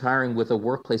are retiring with a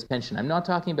workplace pension. I'm not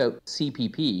talking about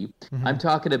CPP. I'm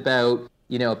talking about,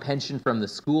 a pension from the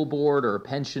school board or a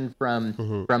pension from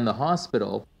the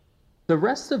hospital. The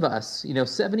rest of us,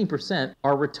 70%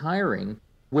 are retiring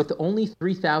with only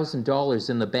 $3,000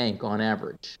 in the bank on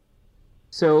average.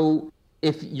 So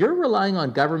if you're relying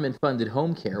on government-funded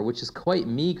home care, which is quite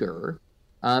meager,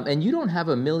 and you don't have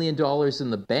 $1 million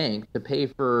in the bank to pay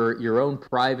for your own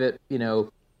private,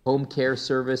 home care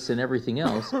service and everything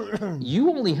else, you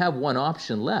only have one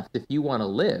option left if you want to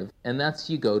live, and that's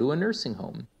you go to a nursing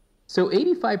home. So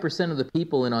 85% of the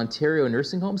people in Ontario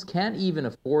nursing homes can't even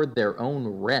afford their own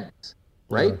rent,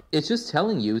 right? Yeah. It's just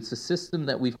telling you it's a system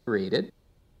that we've created.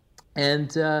 And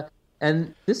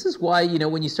this is why,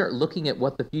 when you start looking at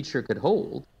what the future could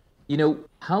hold,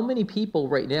 how many people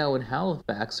right now in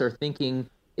Halifax are thinking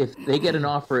if they get an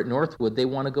offer at Northwood, they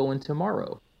want to go in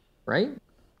tomorrow, right?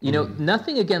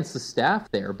 Nothing against the staff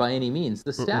there by any means.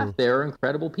 The staff there are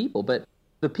incredible people, but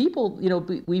the people,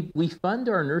 we fund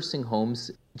our nursing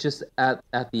homes just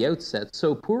at the outset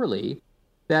so poorly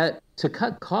that to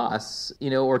cut costs,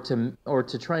 or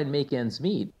to try and make ends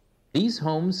meet, these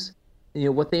homes,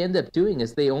 what they end up doing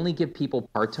is they only give people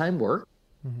part-time work.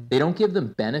 They don't give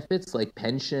them benefits like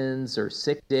pensions or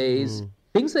sick days,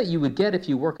 things that you would get if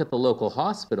you work at the local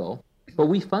hospital. But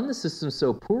we fund the system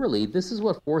so poorly, this is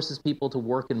what forces people to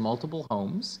work in multiple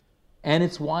homes. And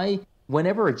it's why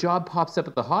whenever a job pops up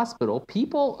at the hospital,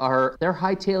 they're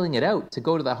hightailing it out to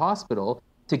go to the hospital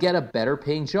to get a better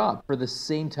paying job for the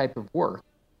same type of work.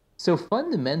 So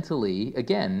fundamentally,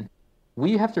 again,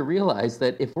 we have to realize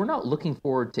that if we're not looking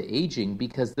forward to aging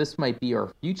because this might be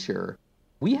our future,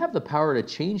 we have the power to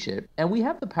change it, and we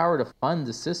have the power to fund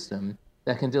a system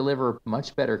that can deliver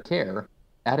much better care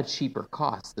at a cheaper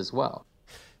cost as well.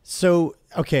 So,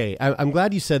 okay, I'm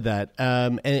glad you said that,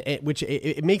 which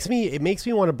makes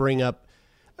me want to bring up.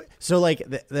 So, like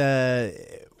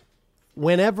the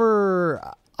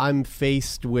whenever I'm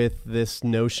faced with this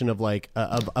notion of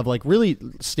of really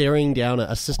staring down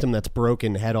a system that's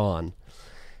broken head on,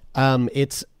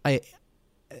 it's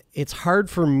hard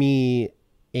for me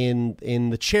in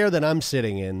the chair that I'm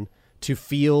sitting in to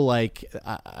feel like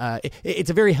it's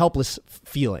a very helpless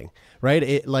feeling,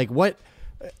 right?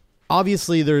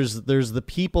 Obviously there's the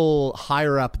people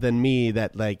higher up than me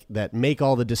that make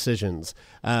all the decisions,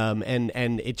 and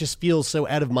it just feels so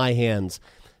out of my hands.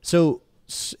 So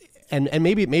and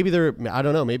maybe they're, I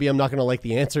don't know, maybe I'm not going to like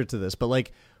the answer to this, but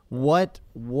like what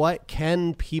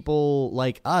can people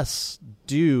like us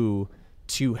do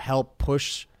to help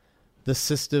push the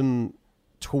system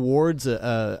towards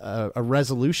a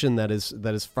resolution that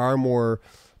is far more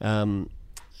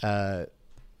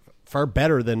far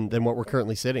better than what we're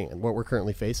currently sitting and what we're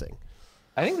currently facing?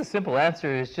 I think the simple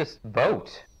answer is just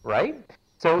vote, right?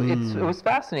 So it was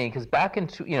fascinating because back in,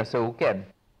 so again,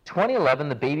 2011,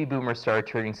 the baby boomers started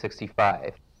turning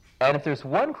 65. And if there's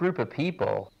one group of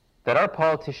people that our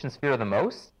politicians fear the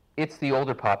most, it's the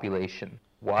older population.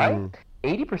 Why?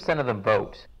 80% of them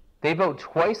vote. They vote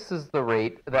twice as the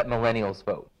rate that millennials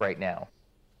vote right now.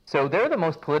 So they're the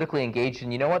most politically engaged,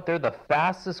 and you know what? They're the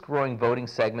fastest growing voting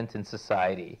segment in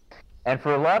society. And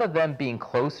for a lot of them being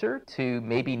closer to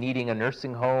maybe needing a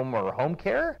nursing home or home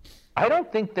care, I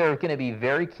don't think they're going to be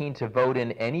very keen to vote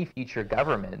in any future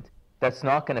government that's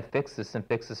not going to fix this and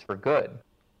fix this for good.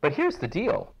 But here's the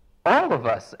deal. All of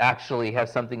us actually have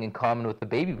something in common with the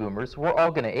baby boomers. We're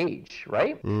all going to age,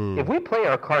 right? If we play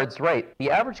our cards right, the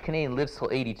average Canadian lives till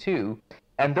 82,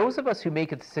 and those of us who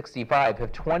make it to 65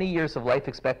 have 20 years of life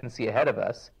expectancy ahead of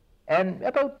us, and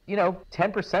about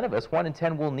 10% of us, 1 in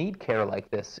 10, will need care like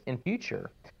this in future.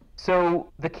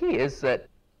 So the key is that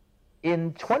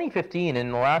in 2015,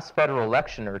 in the last federal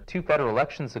election, or 2 federal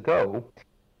elections ago,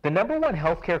 the number one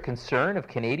healthcare concern of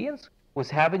Canadians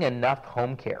was having enough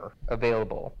home care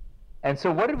available. And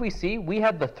so what did we see? We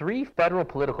had the 3 federal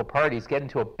political parties get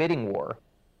into a bidding war.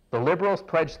 The Liberals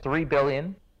pledged $3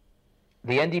 billion.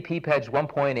 The NDP pledged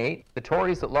 1.8. The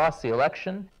Tories that lost the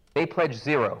election, they pledged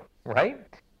 0, right?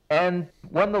 And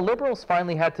when the Liberals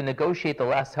finally had to negotiate the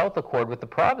last health accord with the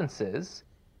provinces,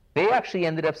 they actually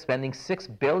ended up spending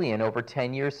 $6 billion over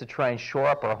 10 years to try and shore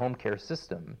up our home care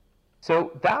system.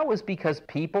 So that was because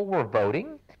people were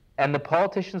voting, and the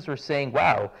politicians were saying,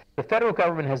 wow, the federal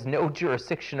government has no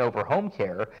jurisdiction over home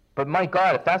care, but my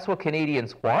God, if that's what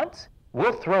Canadians want,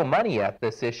 we'll throw money at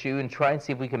this issue and try and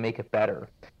see if we can make it better.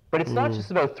 But it's not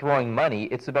just about throwing money,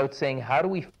 it's about saying, how do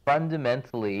we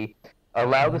fundamentally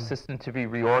allow the system to be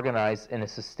reorganized in a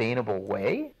sustainable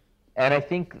way? And I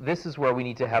think this is where we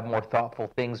need to have more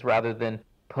thoughtful things rather than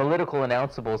political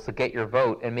announceables to get your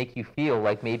vote and make you feel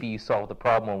like maybe you solved the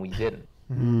problem when we didn't.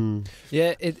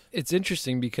 Yeah, it's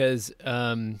interesting because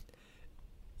I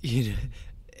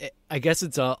guess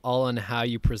it's all on how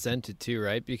you present it too,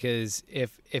 right? Because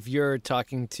if you're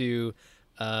talking to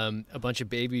a bunch of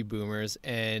baby boomers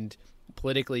and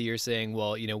politically you're saying,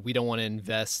 well, we don't want to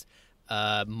invest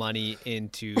money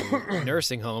into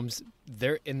nursing homes,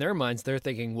 in their minds they're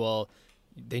thinking, well,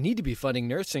 they need to be funding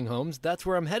nursing homes. That's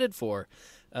where I'm headed for.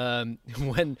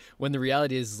 When the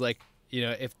reality is like,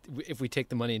 if we take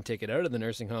the money and take it out of the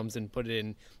nursing homes and put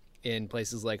it in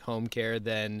places like home care,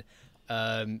 then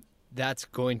that's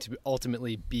going to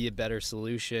ultimately be a better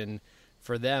solution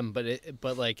for them.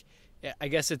 But I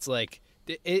guess it's like,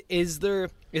 is there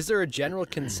a general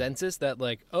consensus that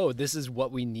like, oh, this is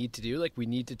what we need to do? Like, we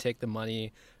need to take the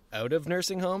money out of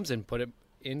nursing homes and put it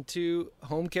into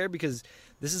home care? Because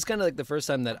this is kind of like the first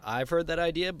time that I've heard that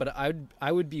idea, but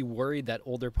I would be worried that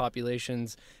older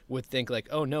populations would think like,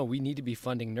 oh no, we need to be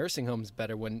funding nursing homes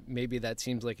better, when maybe that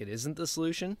seems like it isn't the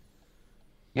solution.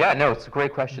 Yeah, no, it's a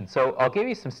great question. So I'll give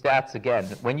you some stats again.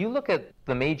 When you look at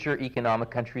the major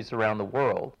economic countries around the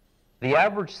world, the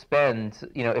average spend,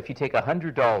 if you take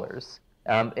 $100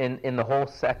 in the whole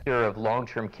sector of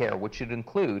long-term care, which should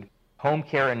include home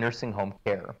care and nursing home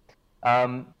care,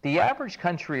 the average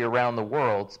country around the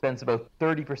world spends about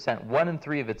 30%, 1 in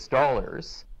 3 of its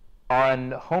dollars,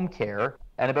 on home care,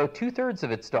 and about 2/3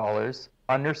 of its dollars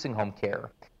on nursing home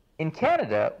care. In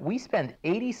Canada, we spend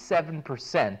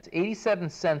 87%, 87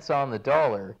 cents on the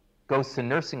dollar goes to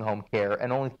nursing home care,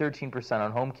 and only 13%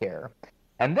 on home care.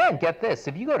 And then, get this,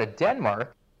 if you go to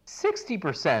Denmark,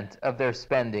 60% of their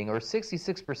spending, or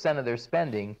 66% of their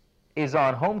spending, is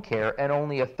on home care, and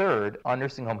only 1/3 on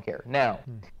nursing home care. Now,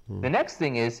 the next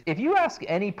thing is, if you ask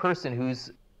any person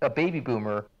who's a baby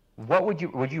boomer, would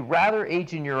you rather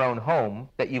age in your own home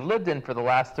that you've lived in for the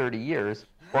last 30 years,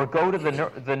 or go to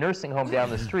the nursing home down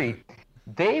the street?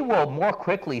 They will more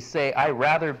quickly say, I'd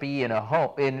rather be in a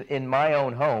home, in my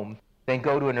own home, than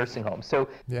go to a nursing home. So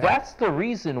that's the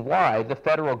reason why the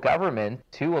federal government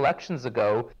 2 elections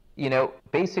ago,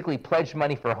 basically pledged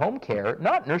money for home care,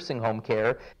 not nursing home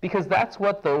care, because that's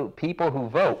what the people who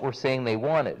vote were saying they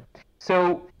wanted.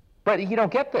 So But you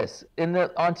don't get this. In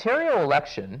the Ontario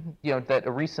election, that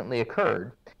recently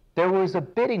occurred, there was a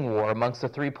bidding war amongst the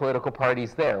three political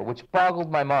parties there, which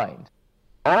boggled my mind.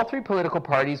 All three political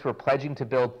parties were pledging to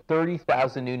build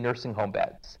 30,000 new nursing home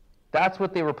beds. That's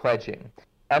what they were pledging.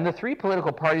 And the three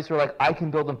political parties were like, I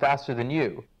can build them faster than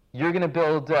you. You're going to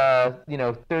build,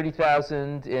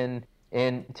 30,000 in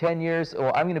 10 years.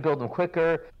 Well, I'm going to build them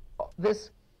quicker.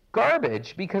 This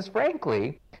garbage, because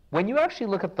frankly, when you actually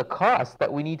look at the cost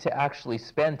that we need to actually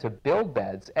spend to build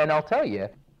beds, and I'll tell you,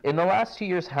 in the last 2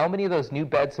 years, how many of those new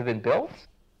beds have been built?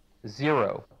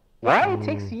 0. Why? It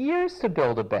takes years to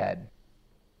build a bed.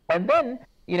 And then,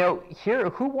 here,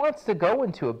 who wants to go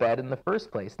into a bed in the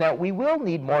first place? Now, we will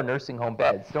need more nursing home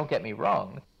beds, don't get me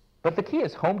wrong. But the key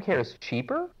is home care is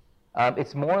cheaper.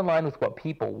 It's more in line with what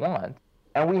people want.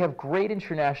 And we have great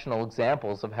international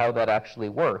examples of how that actually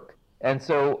works. And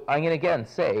so I'm going to again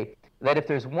say that if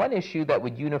there's one issue that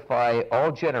would unify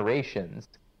all generations,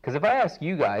 because if I ask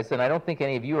you guys, and I don't think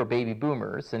any of you are baby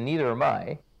boomers, and neither am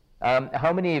I,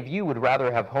 how many of you would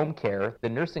rather have home care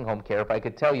than nursing home care if I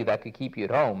could tell you that could keep you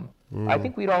at home? I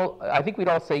think we'd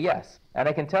all say yes. And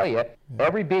I can tell you,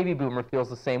 every baby boomer feels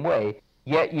the same way.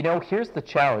 Yet, here's the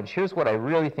challenge. Here's what I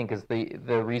really think is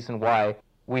the reason why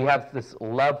we have this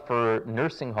love for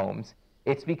nursing homes.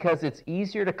 It's because it's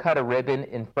easier to cut a ribbon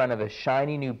in front of a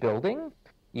shiny new building,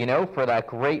 for that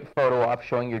great photo op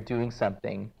showing you're doing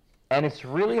something. And it's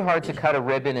really hard to cut a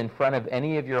ribbon in front of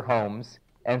any of your homes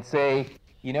and say,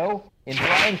 in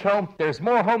Brian Combe, there's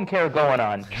more home care going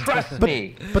on. Trust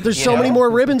me. But there's so many more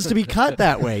ribbons to be cut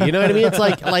that way. You know what I mean? It's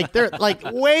like there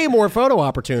are way more photo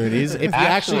opportunities if you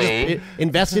actually just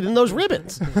invested in those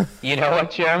ribbons. You know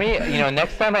what, Jeremy?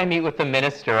 Next time I meet with the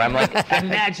minister, I'm like,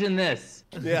 imagine this.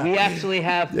 Yeah. We actually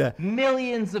have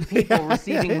millions of people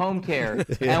receiving home care,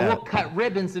 and we'll cut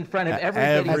ribbons in front of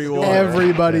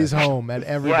everybody's home at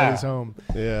everybody's home.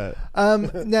 Yeah.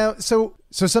 Now, so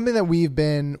something that we've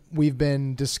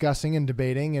been discussing and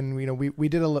debating, and we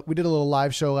did a little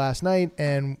live show last night,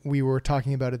 and we were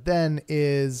talking about it then.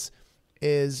 Is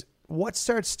what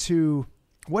starts to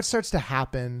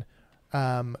happen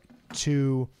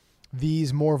to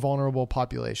these more vulnerable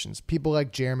populations, people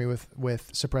like Jeremy with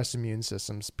suppressed immune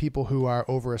systems, people who are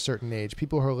over a certain age,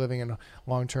 people who are living in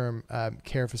long-term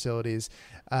care facilities,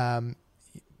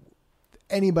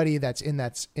 anybody that's in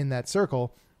that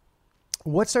circle.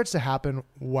 What starts to happen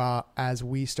as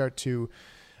we start to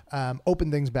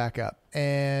open things back up,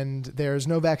 and there's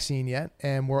no vaccine yet,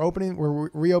 and we're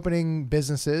reopening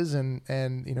businesses,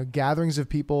 and gatherings of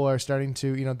people are starting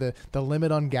to, the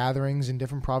limit on gatherings in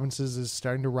different provinces is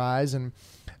starting to rise, and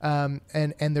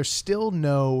there's still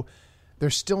no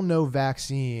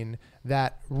vaccine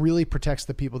that really protects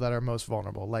the people that are most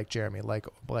vulnerable, like Jeremy, like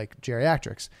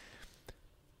Geriatrics.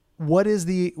 What is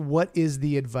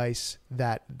the advice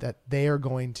that they are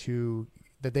going to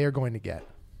get?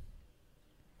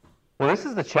 Well, this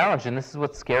is the challenge, and this is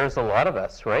what scares a lot of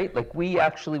us, right? Like, we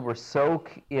actually were so,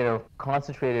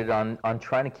 concentrated on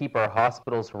trying to keep our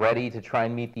hospitals ready to try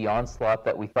and meet the onslaught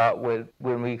that we thought would,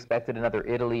 when we expected another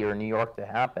Italy or New York to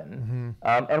happen.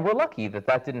 And we're lucky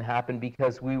that didn't happen,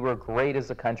 because we were great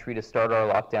as a country to start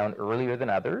our lockdown earlier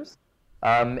than others.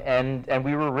 And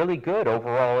we were really good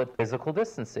overall at physical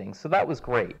distancing. So that was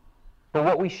great. But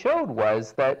what we showed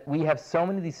was that we have so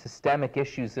many of these systemic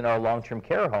issues in our long-term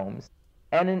care homes.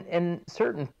 And in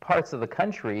certain parts of the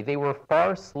country, they were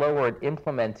far slower at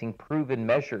implementing proven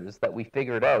measures that we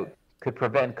figured out could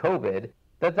prevent COVID.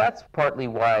 That's partly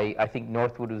why I think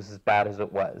Northwood was as bad as it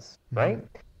was, right?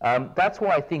 That's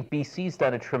why I think BC's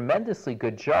done a tremendously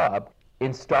good job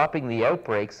in stopping the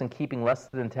outbreaks and keeping less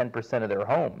than 10% of their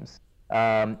homes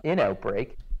in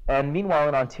outbreak. And meanwhile,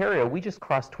 in Ontario, we just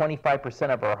crossed 25%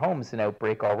 of our homes in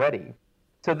outbreak already.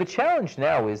 So the challenge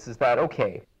now is that,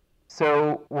 okay,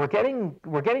 so we're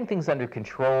getting things under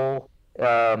control.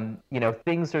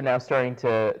 Things are now starting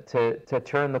to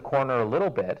turn the corner a little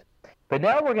bit. But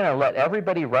now we're going to let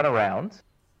everybody run around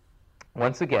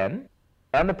once again.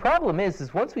 And the problem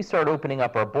is once we start opening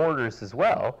up our borders as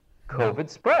well, COVID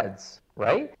spreads,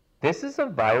 right? This is a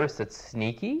virus that's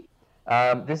sneaky.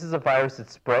 This is a virus that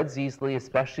spreads easily,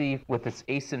 especially with its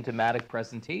asymptomatic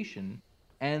presentation.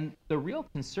 And the real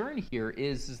concern here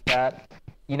is that,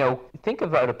 think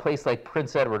about a place like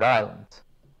Prince Edward Island.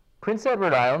 Prince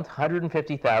Edward Island,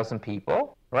 150,000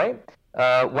 people, right?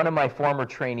 One of my former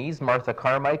trainees, Martha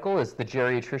Carmichael, is the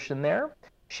geriatrician there.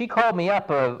 She called me up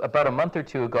about a month or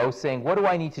two ago saying, what do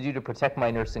I need to do to protect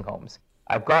my nursing homes?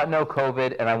 I've got no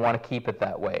COVID and I want to keep it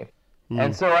that way.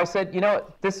 And so I said,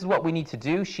 this is what we need to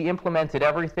do. She implemented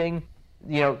everything.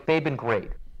 They've been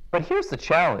great. But here's the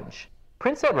challenge.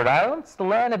 Prince Edward Island's the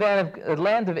land of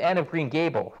Anne of Green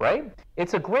Gable, right?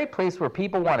 It's a great place where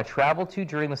people want to travel to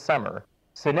during the summer.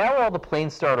 So now all the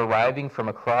planes start arriving from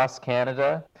across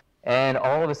Canada, and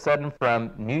all of a sudden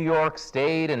from New York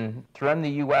State and from the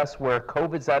U.S. where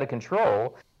COVID's out of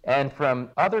control, and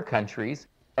from other countries,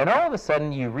 and all of a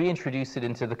sudden you reintroduce it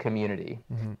into the community.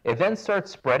 Mm-hmm. It then starts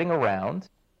spreading around,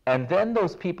 and then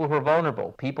those people who are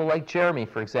vulnerable, people like Jeremy,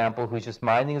 for example, who's just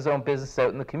minding his own business out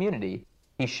in the community,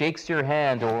 he shakes your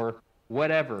hand or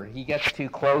whatever, he gets too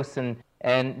close and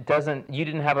you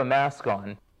didn't have a mask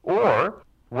on. Or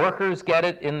workers get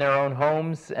it in their own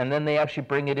homes, and then they actually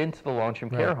bring it into the long-term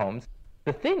care homes.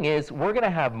 The thing is, we're going to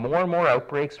have more and more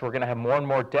outbreaks. We're going to have more and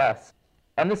more deaths.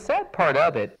 And the sad part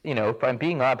of it, if I'm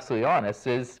being absolutely honest,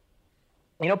 is,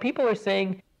 people are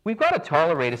saying, we've got to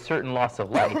tolerate a certain loss of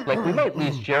life. Like, we might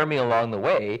lose Jeremy along the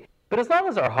way, but as long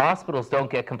as our hospitals don't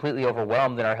get completely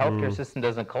overwhelmed and our healthcare system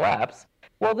doesn't collapse,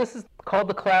 well, this is called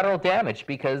the collateral damage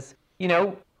because,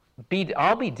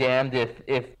 I'll be damned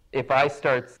if I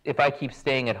keep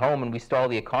staying at home and we stall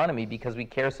the economy because we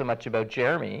care so much about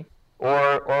Jeremy,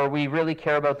 or we really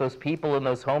care about those people in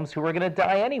those homes who are going to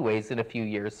die anyways in a few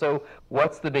years. So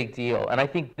what's the big deal? And I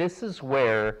think this is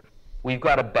where we've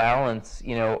got to balance,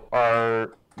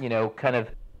 our, kind of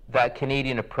that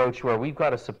Canadian approach where we've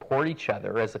got to support each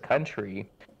other as a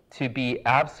country to be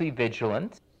absolutely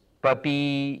vigilant, but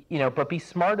be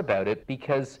smart about it,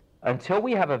 because until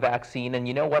we have a vaccine, and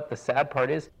you know what the sad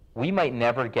part is, we might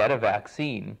never get a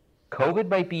vaccine. COVID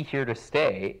might be here to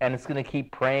stay, and it's going to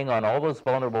keep preying on all those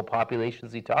vulnerable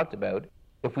populations we talked about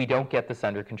if we don't get this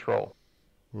under control.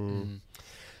 Go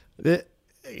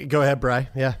ahead, Bri.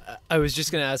 Yeah. I was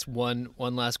just going to ask one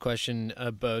last question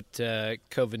about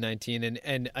COVID-19,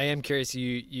 and I am curious,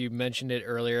 you mentioned it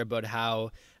earlier about how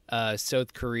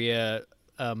South Korea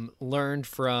learned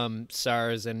from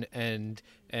SARS and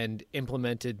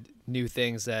implemented new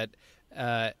things that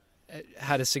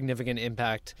had a significant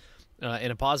impact in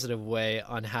a positive way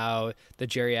on how the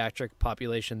geriatric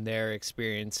population there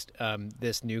experienced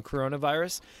this new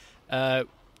coronavirus. Can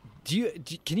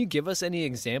you give us any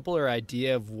example or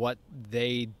idea of what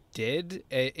they did?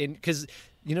 Because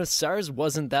SARS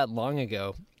wasn't that long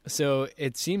ago, so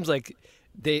it seems like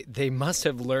they must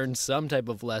have learned some type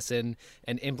of lesson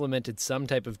and implemented some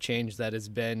type of change that has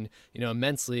been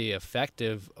immensely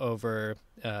effective over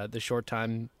the short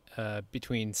time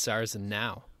between SARS and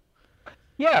now.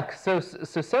 Yeah, so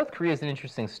South Korea is an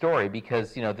interesting story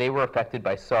because they were affected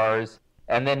by SARS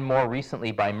and then more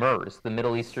recently by MERS, the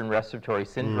Middle Eastern Respiratory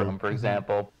Syndrome, for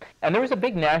example. And there was a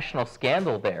big national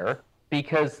scandal there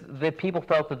because the people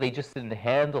felt that they just didn't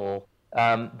handle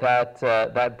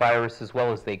that virus as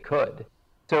well as they could.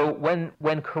 So when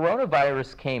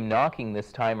coronavirus came knocking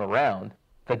this time around,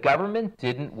 the government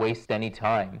didn't waste any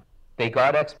time. They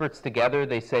got experts together.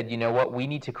 They said, you know what, we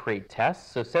need to create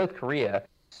tests. So South Korea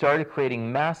started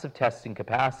creating massive testing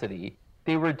capacity.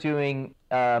 They were doing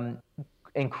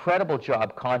incredible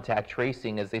job contact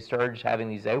tracing as they started having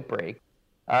these outbreaks.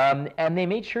 And they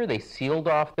made sure they sealed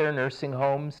off their nursing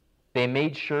homes. They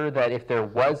made sure that if there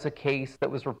was a case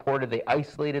that was reported, they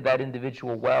isolated that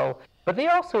individual well. But they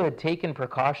also had taken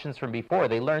precautions from before.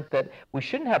 They learned that we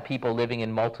shouldn't have people living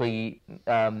in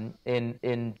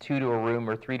in 2 to a room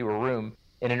or 3 to a room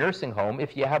in a nursing home.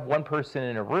 If you have one person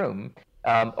in a room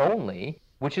only,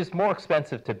 which is more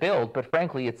expensive to build, but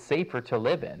frankly, it's safer to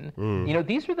live in.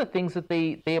 These are the things that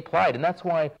they applied. And that's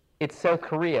why it's South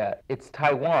Korea, it's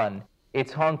Taiwan,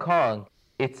 it's Hong Kong,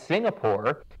 it's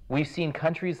Singapore. We've seen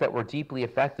countries that were deeply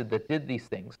affected that did these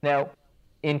things. Now,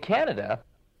 in Canada,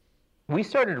 we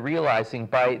started realizing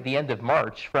by the end of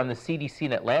March from the CDC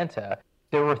in Atlanta,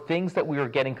 there were things that we were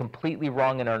getting completely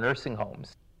wrong in our nursing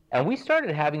homes. And we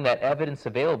started having that evidence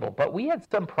available, but we had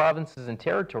some provinces and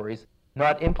territories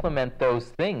not implement those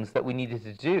things that we needed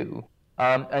to do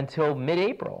until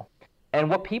mid-April. And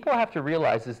what people have to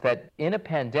realize is that in a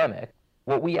pandemic,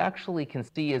 what we actually can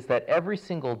see is that every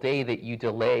single day that you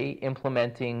delay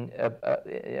implementing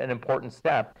an important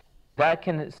step, that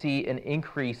can see an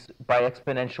increase by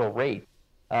exponential rate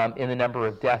in the number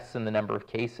of deaths and the number of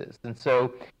cases. And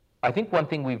so I think one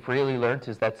thing we've really learned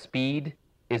is that speed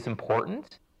is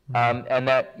important, and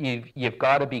that you've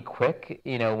got to be quick,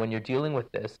 when you're dealing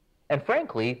with this. And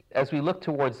frankly, as we look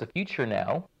towards the future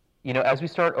now, as we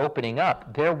start opening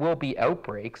up, there will be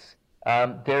outbreaks,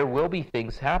 there will be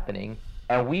things happening,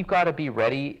 and we've got to be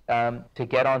ready to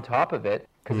get on top of it,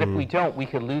 because if we don't, we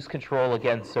could lose control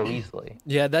again so easily.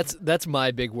 Yeah, that's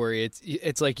my big worry.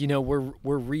 It's like, we're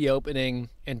reopening,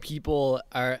 and people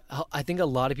are, I think a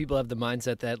lot of people have the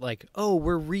mindset that like, oh,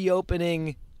 we're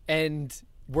reopening and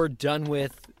we're done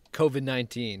with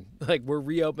COVID-19. Like, we're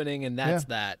reopening and that's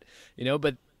that,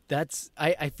 but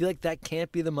I feel like that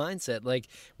can't be the mindset. Like,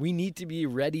 we need to be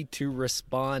ready to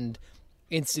respond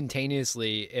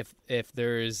instantaneously if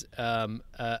there's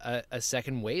a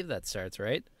second wave that starts,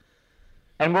 right?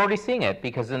 And we're already seeing it,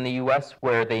 because in the U.S.,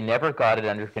 where they never got it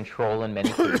under control in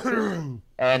many cases,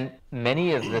 and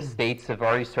many of the states have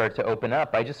already started to open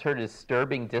up. I just heard a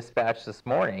disturbing dispatch this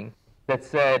morning that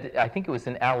said, I think it was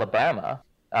in Alabama,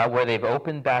 where they've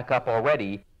opened back up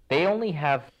already. They're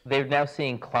now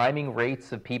seeing climbing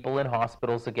rates of people in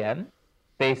hospitals again.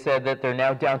 They said that they're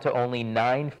now down to only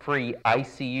 9 free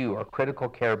ICU or critical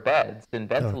care beds and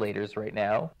ventilators right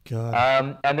now.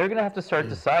 God. And they're going to have to start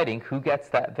deciding who gets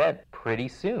that vent pretty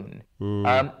soon.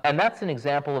 And that's an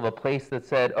example of a place that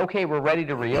said, okay, we're ready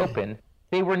to reopen.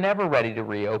 They were never ready to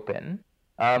reopen.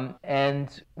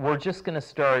 And we're just going to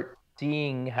start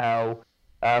seeing how,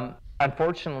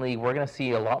 unfortunately, we're going to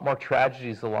see a lot more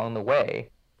tragedies along the way.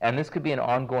 And this could be an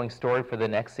ongoing story for the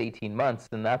next 18 months.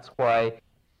 And that's why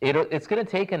it's going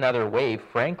to take another wave,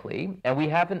 frankly, and we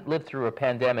haven't lived through a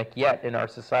pandemic yet in our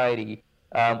society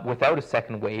without a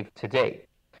second wave to date.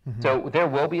 So there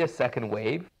will be a second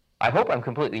wave. I hope I'm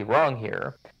completely wrong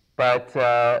here, but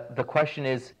the question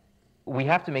is, we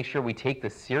have to make sure we take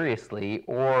this seriously,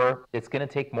 or it's going to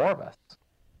take more of us.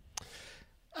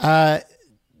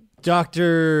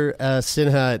 Dr.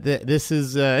 Sinha, this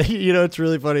is, it's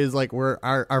really funny. It's like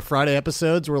our Friday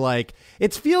episodes, we're like,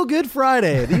 it's Feel Good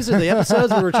Friday. These are the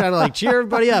episodes where we're trying to like cheer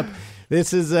everybody up.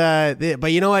 This is,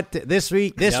 but you know what? This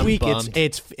week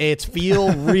it's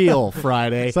Feel Real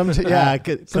Friday. Sometimes you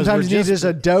need just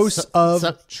a dose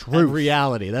of truth,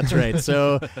 reality. That's right.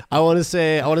 So I want to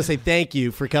say thank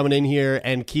you for coming in here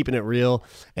and keeping it real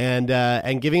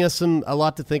and giving us a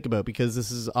lot to think about, because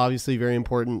this is obviously very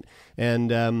important,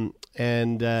 and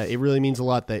it really means a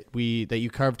lot that you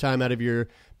carve time out of your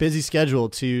busy schedule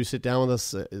to sit down with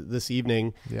us this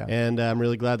evening. Yeah. And I'm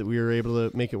really glad that we were able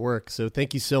to make it work. So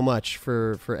thank you so much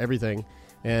for everything,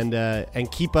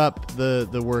 and keep up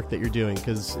the work that you're doing,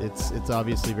 because it's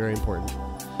obviously very important.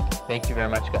 Thank you very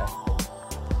much, guys.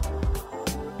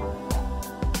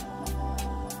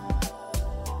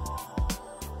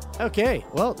 Okay,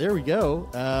 well, there we go.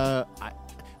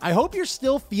 I hope you're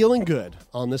still feeling good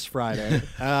on this Friday.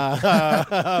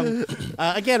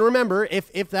 Again, remember,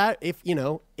 if that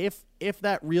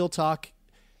real talk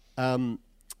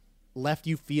left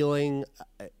you feeling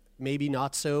maybe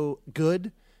not so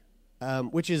good,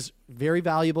 which is very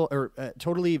valuable or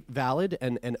totally valid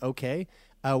and okay,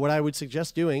 what I would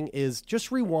suggest doing is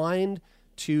just rewind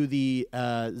to the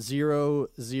 000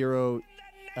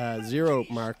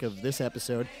 mark of this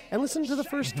episode and listen to the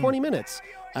first 20 minutes.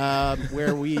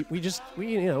 Where we just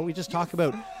talk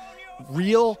about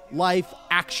real life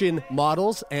action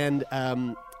models and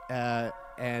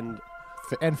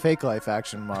fake life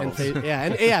action models.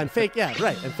 And fake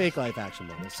life action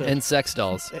models. So, and sex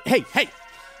dolls. Hey.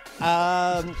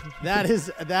 That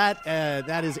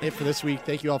is it for this week.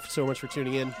 Thank you all so much for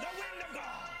tuning in.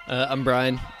 I'm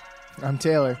Brian. I'm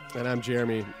Taylor. And I'm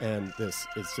Jeremy. And this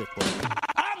is Sick Boy.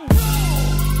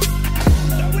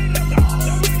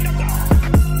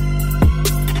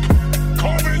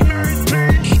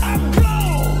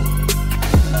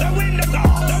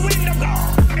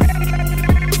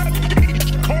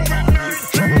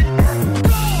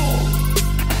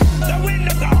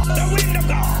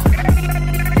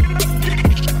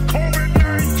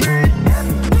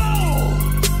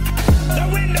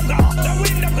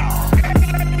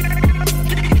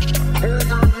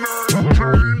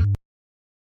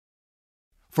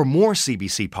 For more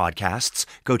CBC podcasts,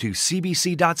 go to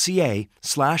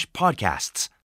cbc.ca/podcasts.